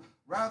true?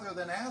 Rather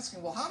than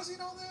asking, well, how does he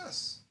know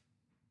this?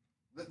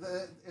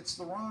 It's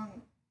the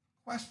wrong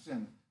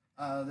question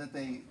that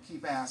they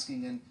keep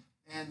asking.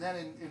 And then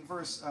in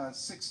verse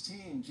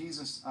 16,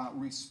 Jesus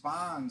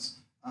responds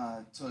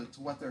to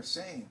what they're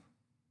saying.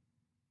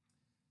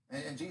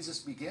 And Jesus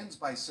begins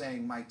by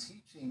saying, "My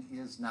teaching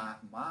is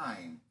not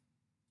mine,"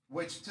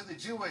 which to the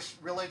Jewish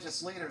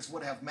religious leaders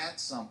would have meant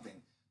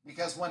something.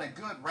 Because when a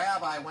good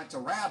rabbi went to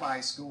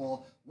rabbi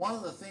school, one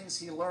of the things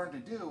he learned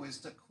to do is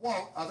to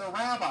quote other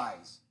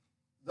rabbis,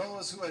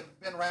 those who had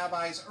been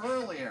rabbis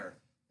earlier.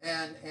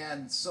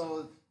 And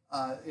so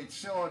it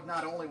showed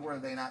not only were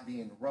they not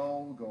being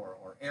rogue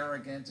or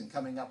arrogant and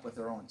coming up with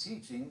their own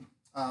teaching,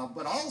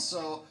 but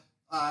also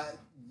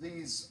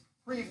these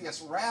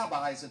previous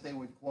rabbis that they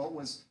would quote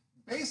was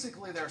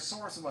basically their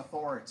source of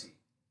authority.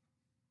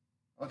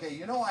 Okay,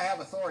 you know I have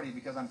authority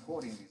because I'm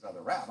quoting these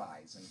other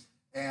rabbis.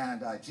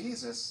 And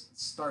Jesus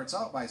starts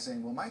out by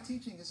saying, well, my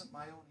teaching isn't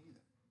my own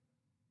either.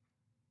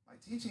 My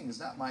teaching is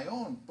not my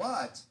own,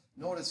 but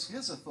notice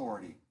his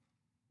authority.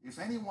 If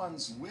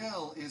anyone's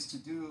will is to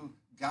do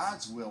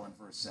God's will in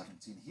verse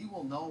 17, he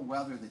will know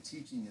whether the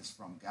teaching is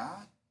from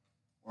God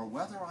or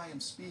whether I am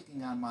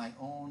speaking on my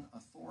own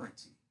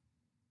authority.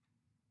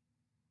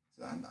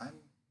 So I'm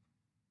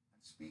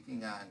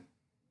speaking on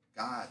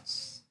God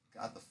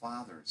the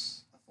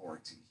Father's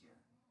authority here.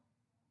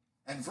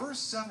 And verse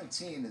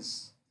 17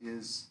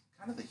 is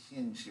kind of the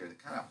hinge here that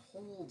kind of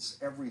holds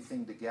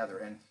everything together.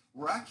 And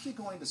we're actually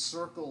going to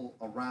circle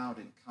around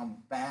and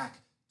come back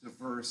to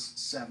verse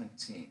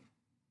 17.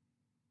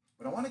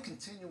 But I want to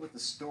continue with the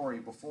story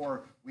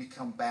before we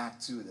come back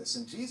to this.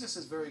 And Jesus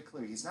is very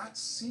clear. He's not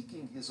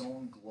seeking his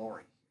own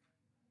glory here,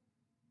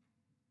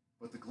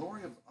 but the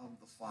glory of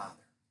the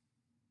Father.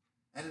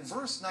 And in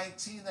verse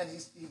 19, then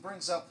he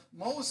brings up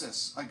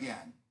Moses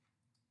again.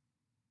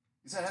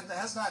 He said,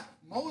 has not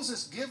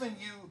Moses given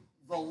you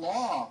the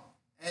law?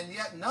 And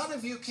yet none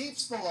of you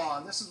keeps the law.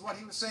 And this is what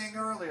he was saying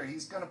earlier.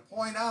 He's going to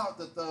point out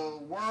that the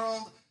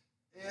world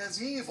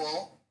is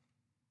evil.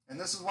 And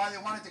this is why they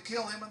wanted to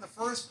kill him in the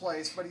first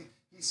place. But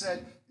he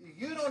said,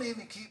 you don't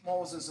even keep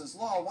Moses'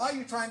 law. Why are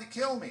you trying to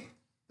kill me?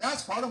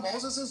 That's part of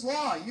Moses'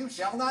 law. You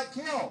shall not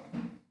kill.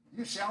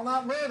 You shall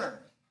not murder.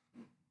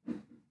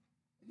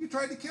 You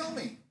tried to kill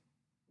me.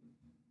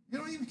 You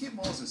don't even keep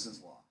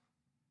Moses' law.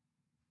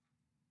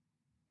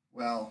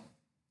 Well,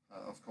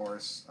 of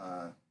course,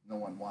 no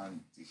one wanted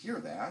to hear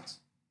that.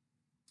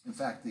 In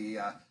fact, the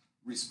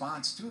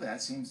response to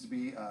that seems to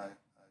be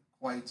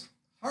quite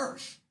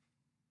harsh.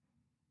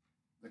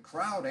 The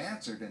crowd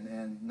answered,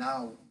 and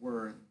now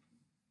we're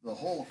the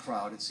whole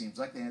crowd, it seems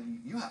like,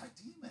 you have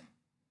a demon.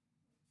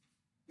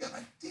 You have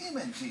a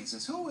demon,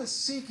 Jesus. Who is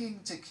seeking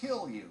to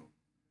kill you?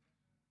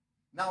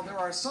 Now, there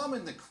are some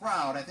in the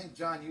crowd, I think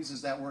John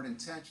uses that word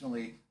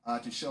intentionally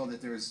to show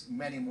that there's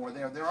many more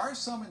there. There are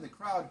some in the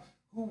crowd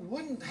who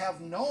wouldn't have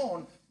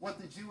known what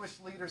the Jewish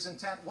leaders'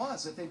 intent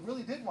was, that they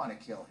really did want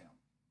to kill him.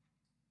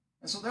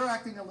 And so they're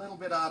acting a little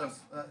bit out of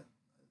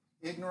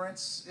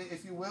ignorance,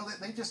 if you will.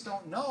 They just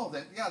don't know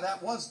that, yeah,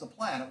 that was the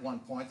plan at one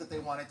point, that they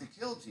wanted to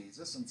kill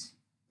Jesus. And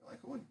they're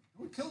like, who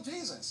would kill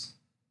Jesus?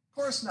 Of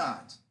course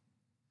not.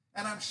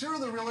 And I'm sure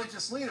the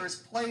religious leaders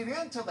played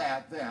into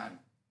that then.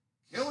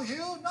 Kill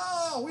you?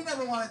 No, we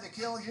never wanted to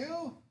kill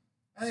you.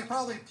 And they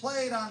probably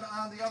played on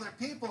the other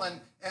people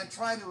and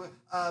try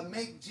to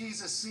make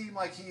Jesus seem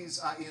like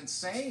he's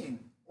insane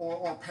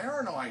or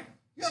paranoid.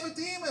 You have a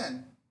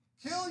demon.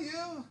 Kill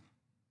you?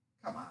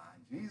 Come on,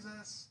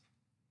 Jesus.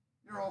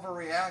 You're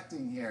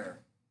overreacting here.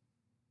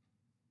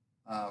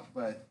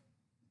 But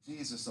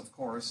Jesus, of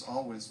course,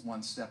 always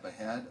one step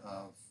ahead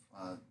of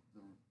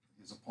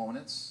his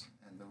opponents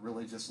and the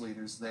religious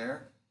leaders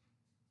there.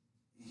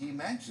 He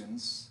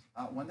mentions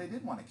when they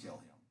did want to kill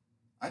him.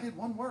 I did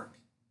one work,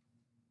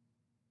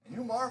 and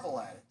you marvel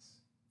at it.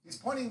 He's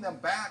pointing them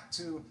back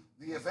to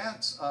the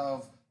events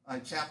of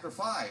chapter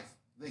 5,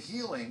 the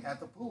healing at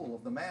the pool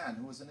of the man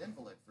who was an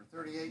invalid for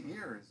 38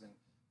 years.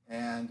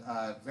 And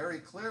very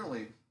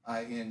clearly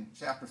in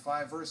chapter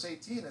 5, verse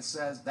 18, it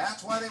says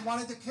that's why they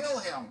wanted to kill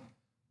him,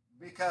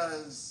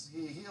 because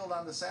he healed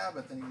on the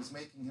Sabbath and he was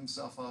making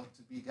himself out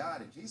to be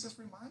God. And Jesus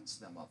reminds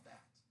them of that.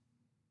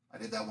 I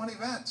did that one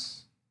event.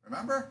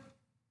 Remember?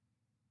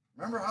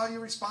 Remember how you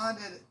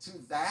responded to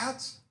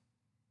that?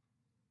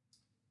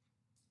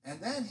 And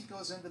then he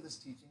goes into this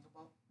teaching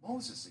about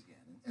Moses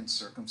again and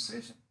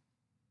circumcision.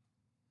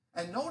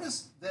 And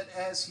notice that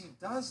as he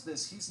does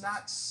this, he's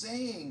not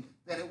saying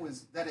that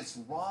it's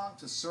wrong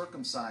to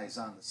circumcise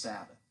on the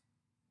Sabbath.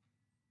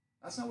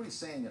 That's not what he's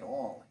saying at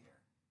all here.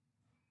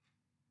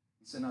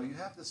 He said, no, you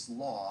have this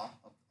law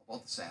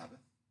about the Sabbath,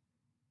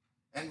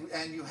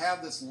 and you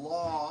have this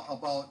law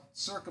about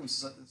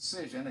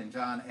circumcision, and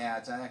John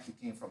adds that actually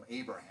came from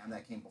Abraham.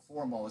 That came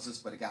before Moses,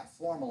 but it got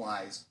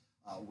formalized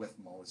with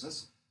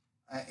Moses.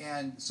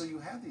 And so you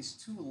have these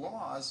two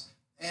laws,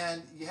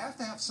 and you have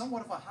to have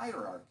somewhat of a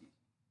hierarchy.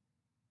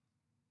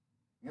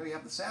 You know, you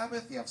have the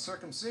Sabbath, you have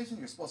circumcision,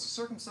 you're supposed to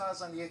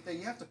circumcise on the 8th day.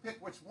 You have to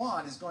pick which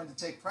one is going to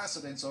take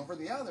precedence over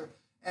the other.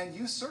 And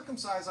you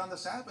circumcise on the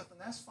Sabbath, and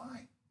that's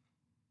fine.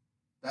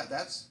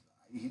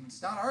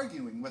 He's not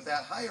arguing with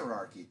that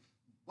hierarchy.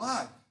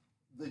 But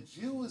the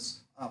Jews'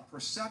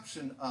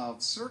 perception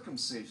of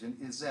circumcision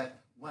is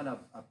that when a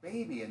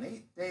baby, an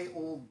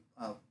 8-day-old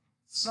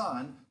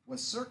son,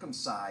 was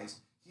circumcised,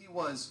 he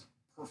was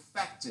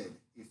perfected,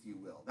 if you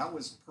will. That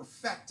was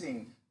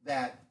perfecting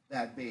that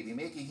baby,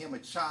 making him a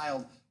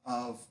child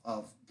of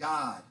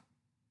God.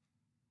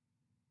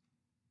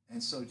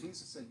 And so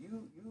Jesus said,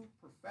 you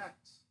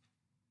perfect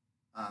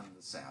on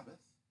the Sabbath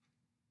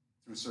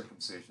through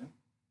circumcision.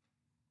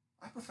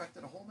 I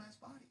perfected a whole man's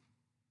body.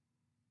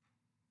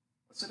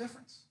 What's the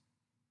difference?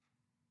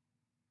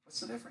 What's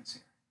the difference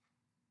here?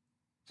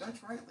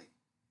 Judge rightly.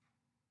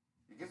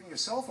 You're giving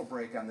yourself a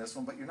break on this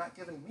one, but you're not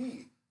giving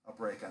me a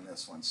break on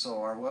this one. So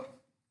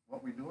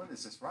what we're doing,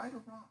 is this right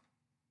or wrong?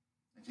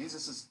 And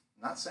Jesus is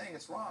not saying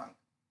it's wrong.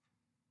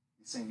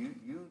 He's saying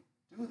you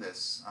do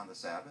this on the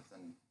Sabbath,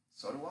 and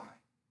so do I.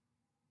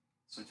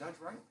 So judge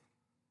rightly.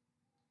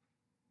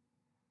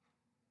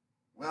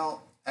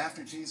 Well,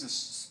 after Jesus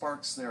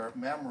sparks their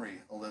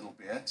memory a little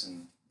bit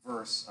in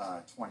verse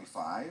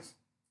 25,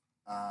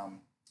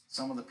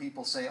 some of the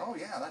people say, oh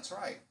yeah, that's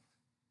right.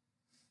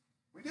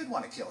 We did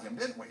want to kill him,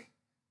 didn't we?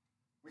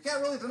 We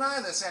can't really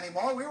deny this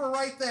anymore. We were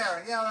right there.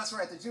 And yeah, that's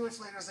right. The Jewish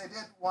leaders, they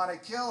did want to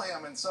kill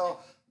him. And so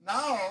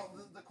now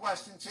the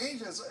question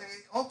changes.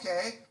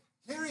 Okay,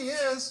 here he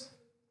is.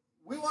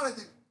 We wanted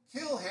to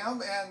kill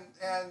him,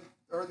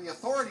 or the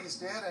authorities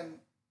did, and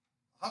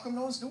how come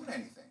no one's doing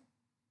anything?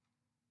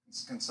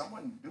 Can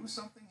someone do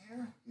something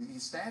here?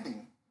 He's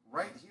standing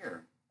right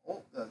here,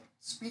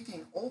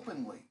 speaking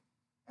openly,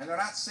 and they're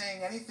not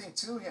saying anything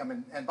to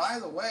him. And by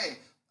the way,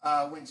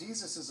 when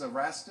Jesus is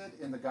arrested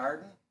in the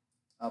garden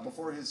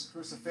before his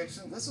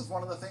crucifixion, this is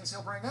one of the things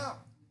he'll bring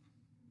up.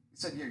 He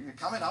said, you're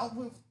coming out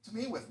to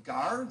me with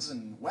guards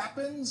and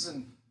weapons,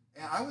 and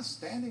I was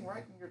standing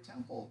right in your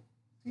temple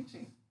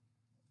teaching,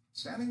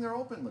 standing there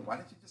openly. Why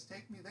didn't you just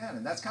take me then?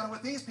 And that's kind of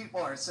what these people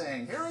are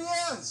saying. Here he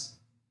is.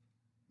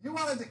 You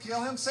wanted to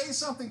kill him. Say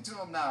something to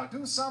him now.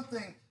 Do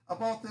something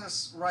about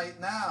this right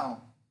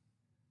now.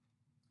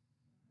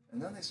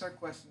 And then they start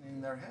questioning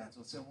in their heads.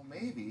 They'll say, well,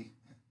 maybe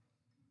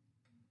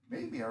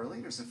our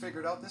leaders have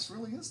figured out this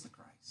really is the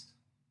Christ.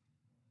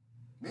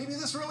 Maybe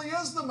this really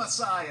is the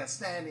Messiah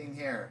standing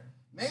here.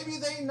 Maybe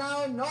they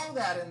now know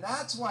that, and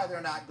that's why they're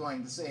not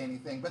going to say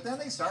anything. But then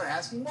they start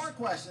asking more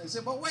questions. They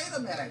say, but wait a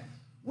minute.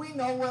 We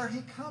know where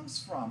he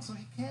comes from, so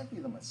he can't be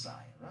the Messiah,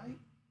 right?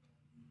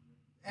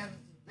 And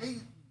they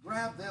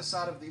grab this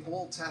out of the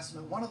Old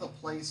Testament. One of the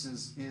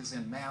places is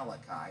in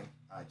Malachi,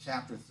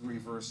 chapter 3,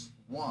 verse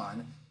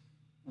 1,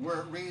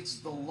 where it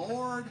reads, the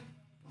Lord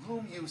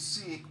whom you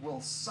seek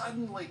will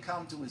suddenly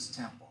come to his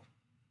temple.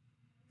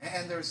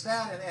 And there's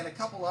that and a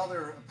couple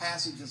other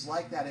passages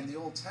like that in the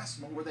Old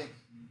Testament where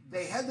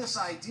they had this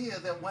idea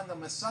that when the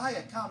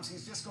Messiah comes,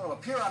 he's just going to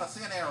appear out of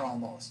thin air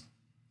almost.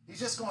 He's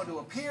just going to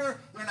appear.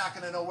 They're not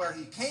going to know where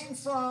he came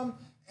from.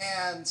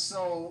 And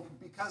so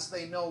because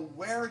they know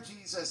where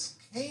Jesus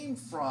came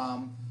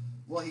from,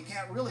 well, he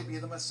can't really be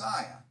the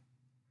Messiah.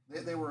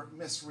 They were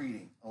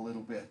misreading a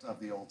little bit of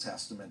the Old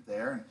Testament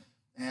there.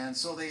 And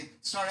so they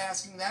start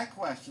asking that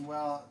question.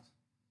 Well,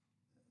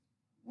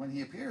 when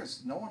he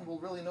appears, no one will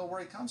really know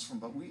where he comes from,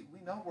 but we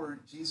know where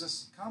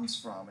Jesus comes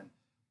from.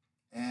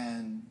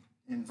 And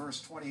in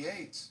verse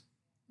 28,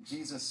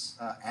 Jesus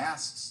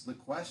asks the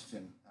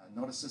question.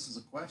 Notice this is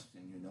a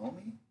question. You know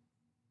me?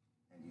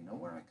 And you know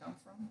where I come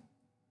from?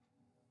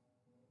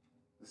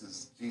 This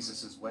is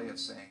Jesus' way of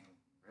saying,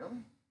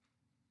 really?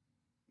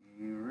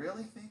 You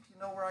really think you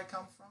know where I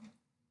come from?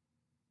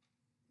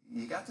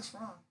 You got this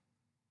wrong.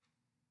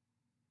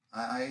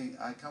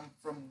 I come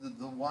from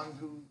the one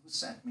who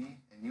sent me,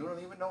 and you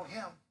don't even know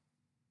him.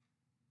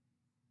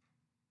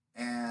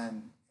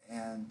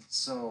 And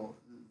so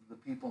the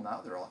people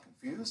now, they're all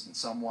confused, and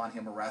some want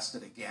him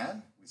arrested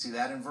again. We see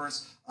that in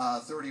verse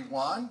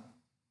 31.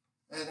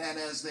 And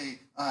as they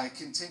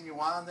continue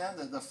on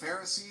then, the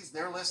Pharisees,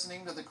 they're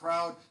listening to the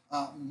crowd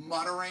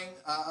muttering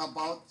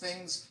about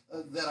things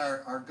that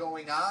are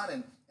going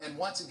on. And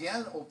once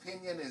again,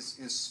 opinion is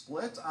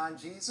split on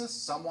Jesus.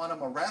 Some want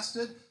him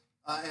arrested,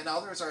 and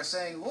others are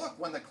saying, look,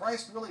 when the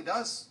Christ really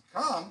does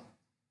come,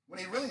 when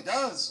he really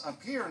does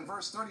appear in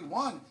verse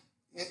 31,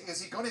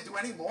 is he going to do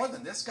any more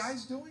than this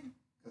guy's doing?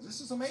 Because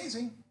this is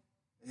amazing,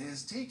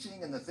 his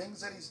teaching and the things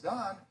that he's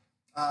done.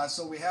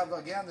 So we have,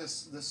 again,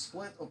 this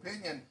split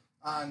opinion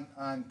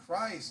on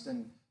Christ.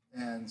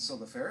 And so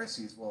the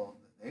Pharisees, well,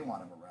 they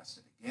want him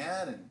arrested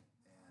again. And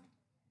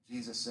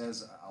Jesus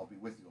says, I'll be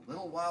with you a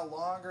little while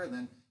longer,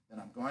 then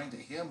I'm going to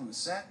him who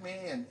sent me,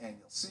 and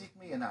you'll seek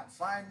me and not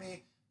find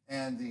me.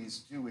 And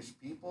these Jewish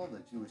people,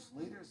 the Jewish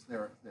leaders,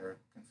 they're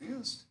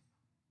confused.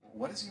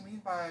 What does he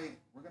mean by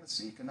we're going to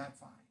seek and not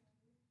find?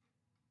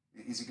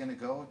 Is he going to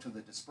go to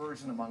the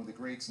dispersion among the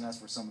Greeks? And that's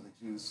where some of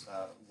the Jews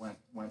went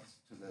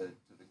to the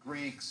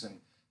Greeks.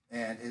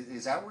 And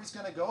is that where he's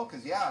going to go?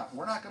 Because, yeah,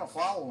 we're not going to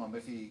follow him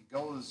if he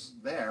goes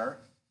there.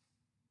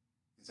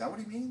 Is that what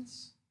he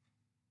means?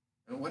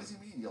 And what does he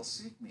mean? You'll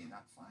seek me,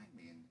 not find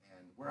me.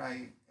 And where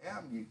I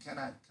am, you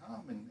cannot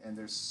come. And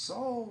there's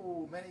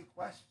so many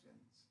questions.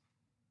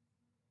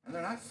 And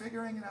they're not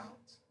figuring it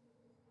out.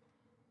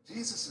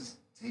 Jesus is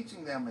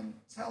teaching them and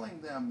telling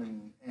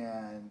them,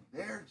 and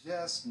they're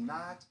just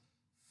not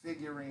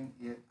figuring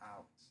it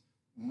out.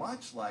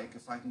 Much like,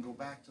 if I can go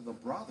back to the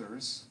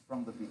brothers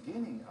from the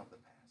beginning of the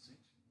passage,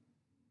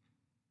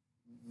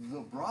 the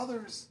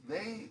brothers,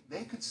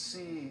 they could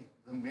see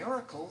the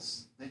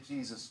miracles that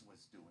Jesus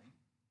was doing,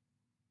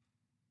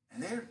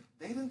 and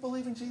they didn't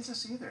believe in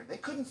Jesus either. They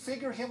couldn't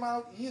figure him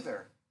out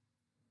either.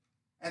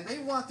 And they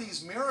want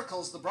these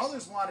miracles. The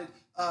brothers wanted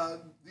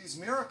these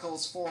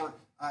miracles for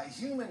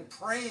human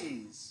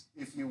praise,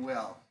 if you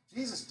will.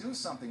 Jesus, do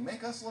something.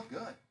 Make us look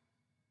good.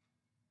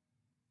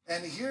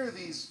 And here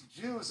these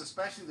Jews,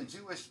 especially the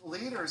Jewish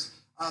leaders,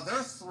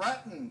 they're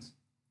threatened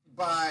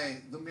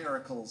by the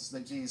miracles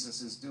that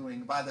Jesus is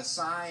doing, by the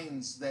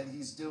signs that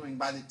he's doing,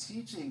 by the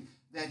teaching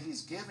that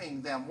he's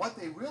giving them. What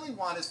they really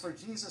want is for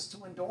Jesus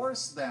to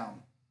endorse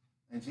them.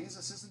 And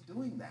Jesus isn't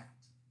doing that.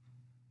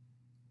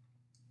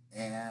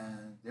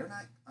 And they're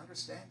not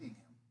understanding him.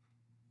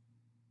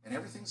 And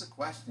everything's a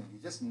question. You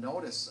just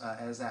notice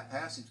as that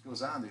passage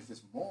goes on, there's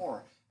just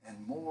more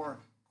and more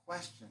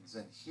questions.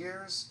 And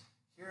here's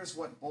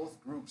what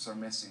both groups are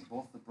missing,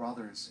 both the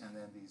brothers and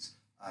then these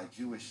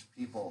Jewish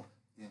people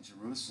in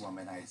Jerusalem.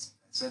 And I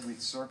said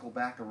we'd circle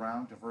back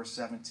around to verse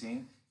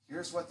 17.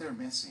 Here's what they're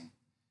missing.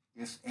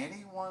 If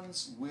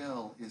anyone's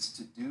will is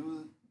to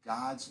do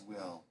God's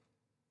will,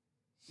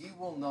 he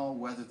will know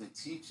whether the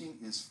teaching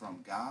is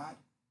from God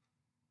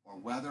or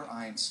whether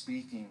I am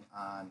speaking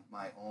on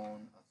my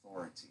own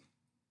authority.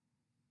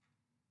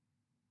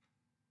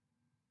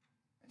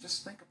 And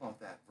just think about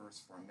that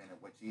verse for a minute,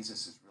 what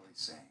Jesus is really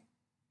saying.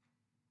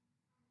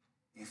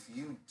 If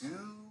you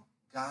do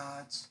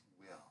God's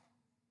will,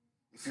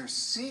 if you're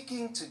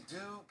seeking to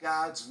do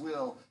God's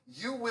will,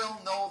 you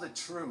will know the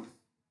truth.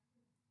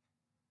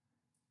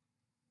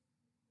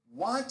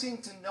 Wanting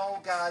to know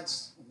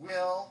God's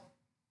will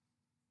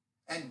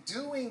and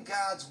doing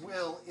God's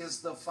will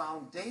is the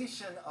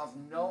foundation of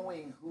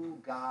knowing who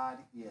God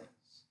is.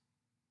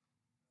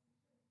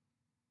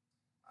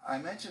 I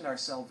mentioned our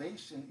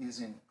salvation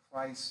is in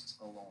Christ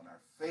alone, our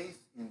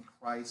faith in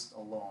Christ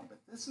alone. But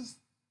this is,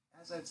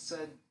 as I've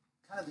said,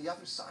 kind of the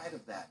other side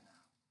of that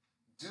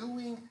now.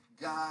 Doing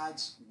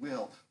God's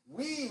will.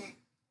 We,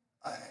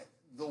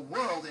 the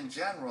world in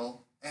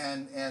general,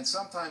 and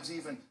sometimes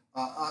even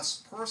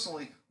us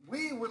personally,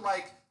 we would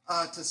like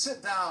to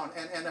sit down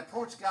and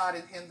approach God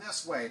in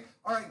this way.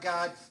 All right,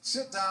 God,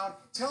 sit down,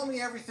 tell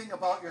me everything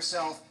about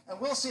yourself, and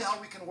we'll see how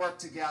we can work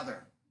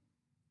together.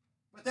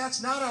 But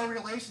that's not our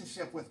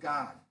relationship with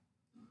God.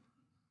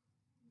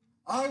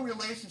 Our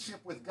relationship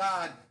with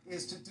God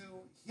is to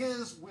do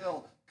his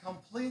will,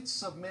 complete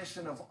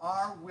submission of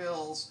our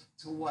wills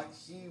to what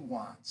he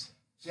wants,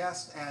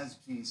 just as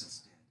Jesus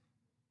did.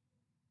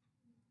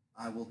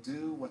 I will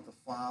do what the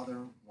Father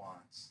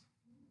wants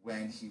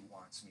when he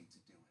wants me to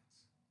do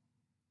it.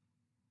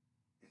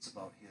 It's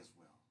about his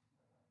will,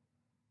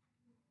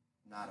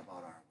 not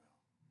about our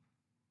will.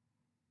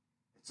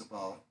 It's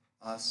about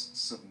us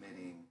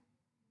submitting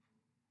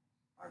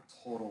our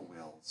total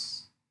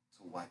wills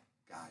to what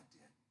God did.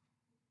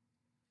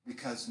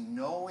 Because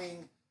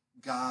knowing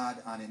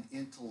God on an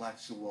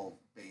intellectual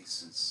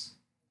basis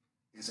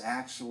is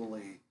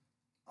actually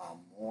a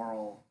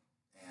moral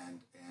and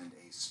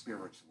a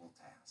spiritual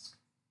task,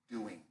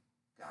 doing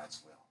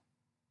God's will.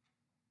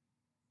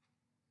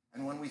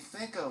 And when we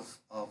think of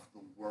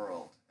the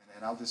world,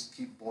 and I'll just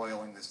keep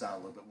boiling this down a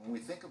little bit, when we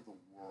think of the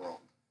world,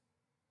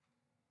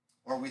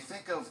 or we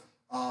think of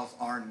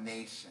our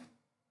nation,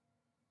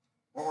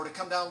 or to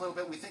come down a little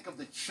bit, we think of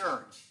the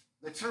church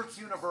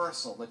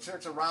universal, the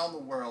church around the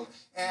world,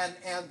 and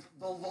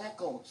the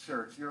local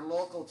church, your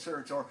local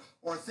church,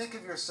 or think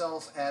of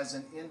yourself as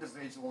an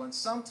individual. And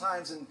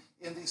sometimes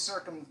in these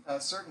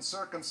certain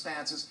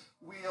circumstances,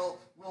 we'll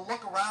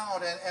look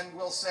around and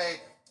we'll say,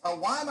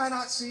 why am I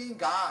not seeing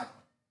God?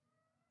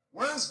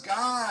 Where's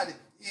God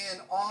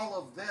in all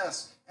of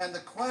this? And the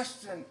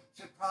question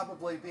should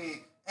probably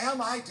be,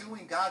 am I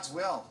doing God's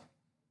will?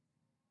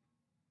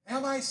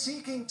 Am I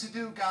seeking to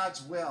do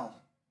God's will?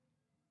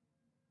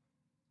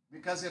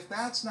 Because if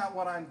that's not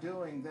what I'm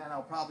doing, then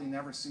I'll probably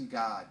never see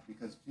God.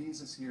 Because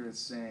Jesus here is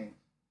saying,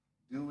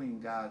 doing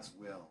God's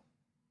will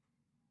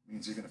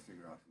means you're going to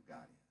figure out who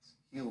God is.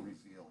 He'll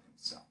reveal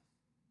himself.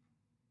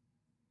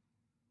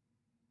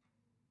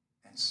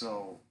 And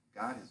so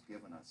God has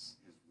given us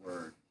his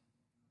word.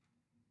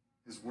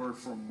 His word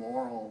for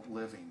moral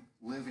living,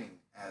 living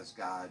as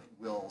God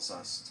wills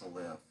us to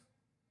live.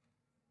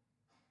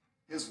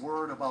 His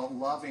word about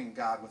loving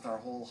God with our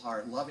whole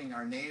heart, loving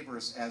our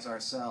neighbors as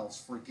ourselves,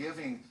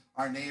 forgiving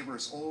our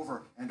neighbors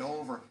over and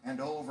over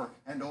and over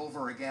and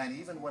over again,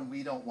 even when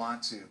we don't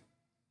want to.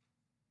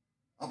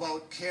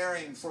 About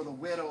caring for the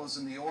widows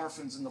and the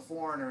orphans and the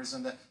foreigners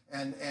and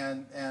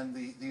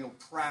the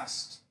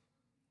oppressed.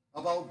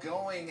 About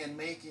going and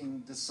making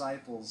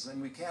disciples.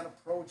 And we can't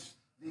approach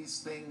these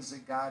things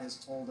that God has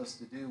told us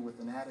to do with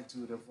an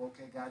attitude of,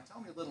 okay, God,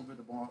 tell me a little bit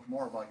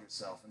more about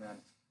yourself, and then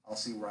I'll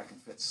see where I can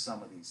fit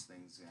some of these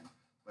things in.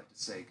 But to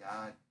say,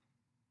 God,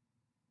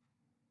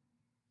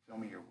 show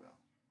me your will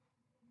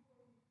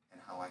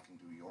and how I can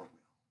do your will.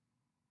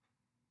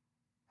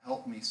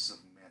 Help me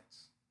submit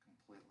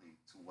completely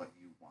to what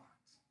you want,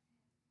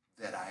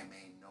 that I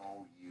may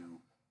know you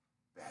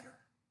better.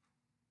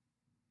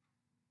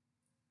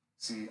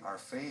 See, our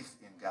faith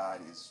in God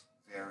is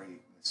very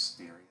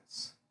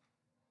mysterious.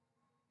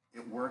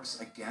 It works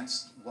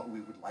against what we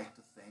would like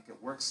to think. It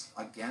works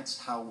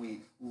against how we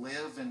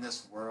live in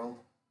this world.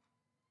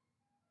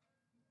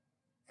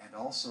 And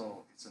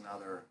also, it's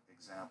another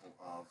example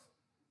of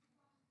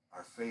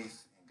our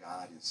faith in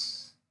God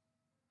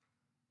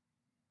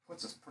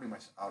puts us pretty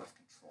much out of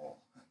control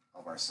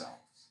of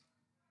ourselves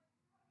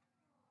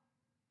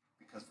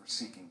because we're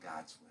seeking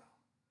God's will.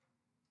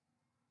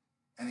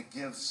 And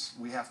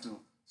we have to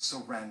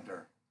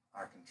surrender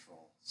our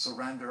control,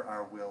 surrender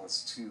our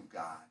wills to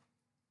God,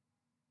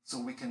 so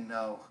we can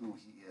know who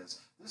he is.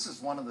 This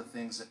is one of the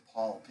things that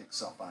Paul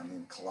picks up on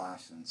in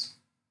Colossians.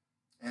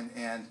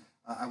 And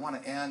I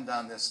want to end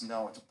on this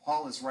note.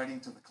 Paul is writing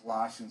to the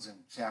Colossians in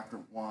chapter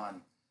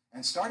 1.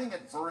 And starting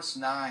at verse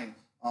 9,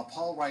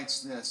 Paul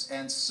writes this,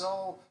 "And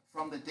so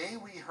from the day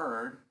we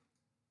heard,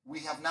 we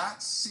have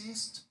not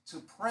ceased to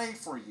pray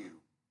for you."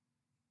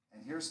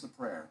 And here's the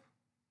prayer.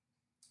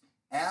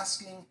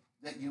 "Asking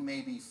that you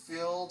may be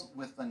filled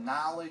with the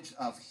knowledge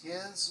of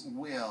his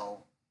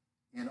will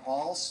in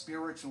all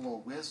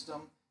spiritual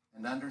wisdom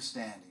and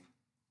understanding,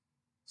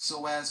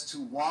 so as to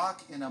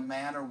walk in a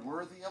manner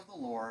worthy of the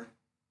Lord,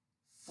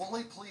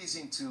 fully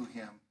pleasing to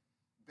him,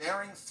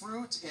 bearing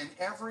fruit in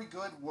every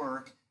good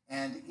work,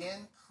 and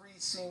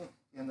increasing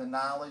in the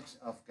knowledge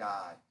of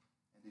God."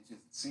 And did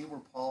you see where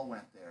Paul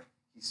went there?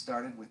 He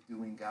started with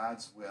doing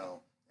God's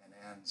will and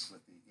ends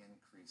with the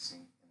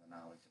increasing in the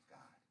knowledge of God.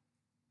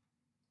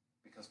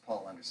 Because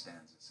Paul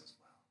understands this as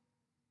well.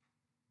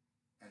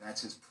 And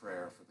that's his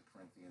prayer for the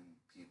Corinthian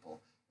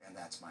people, and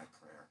that's my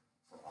prayer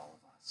for all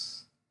of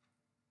us.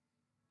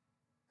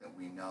 That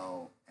we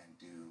know and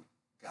do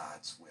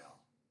God's will,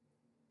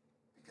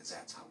 because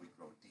that's how we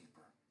grow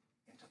deeper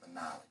into the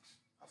knowledge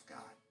of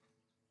God.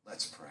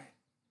 Let's pray.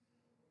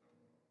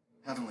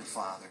 Heavenly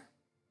Father,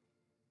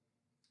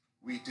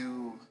 we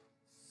do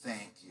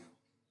thank you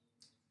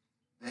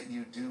that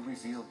you do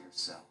reveal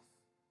yourself.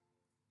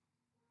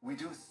 We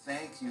do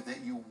thank you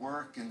that you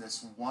work in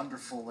this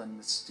wonderful and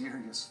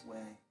mysterious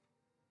way.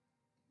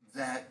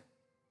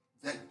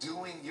 That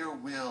doing your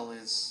will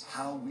is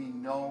how we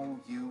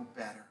know you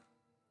better.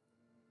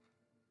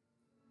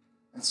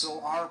 And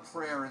so our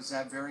prayer is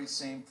that very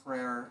same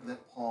prayer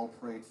that Paul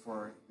prayed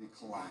for the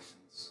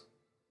Colossians.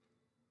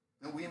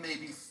 That we may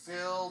be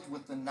filled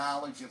with the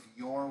knowledge of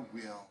your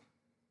will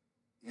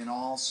in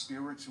all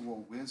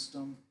spiritual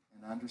wisdom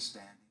and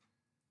understanding.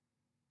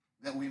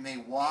 That we may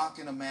walk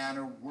in a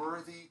manner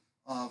worthy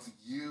of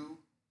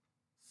you,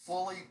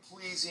 fully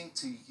pleasing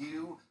to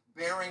you,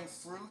 bearing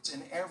fruit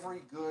in every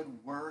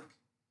good work,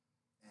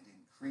 and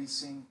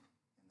increasing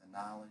in the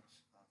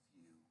knowledge of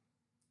you.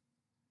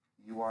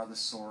 You are the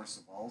source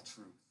of all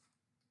truth,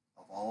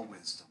 of all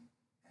wisdom,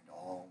 and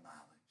all knowledge.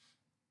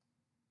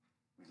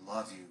 We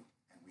love you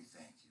and we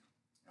thank you.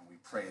 And we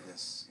pray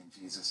this in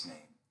Jesus'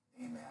 name.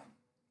 Amen.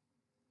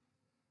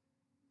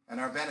 And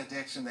our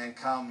benediction then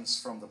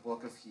comes from the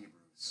book of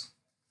Hebrews.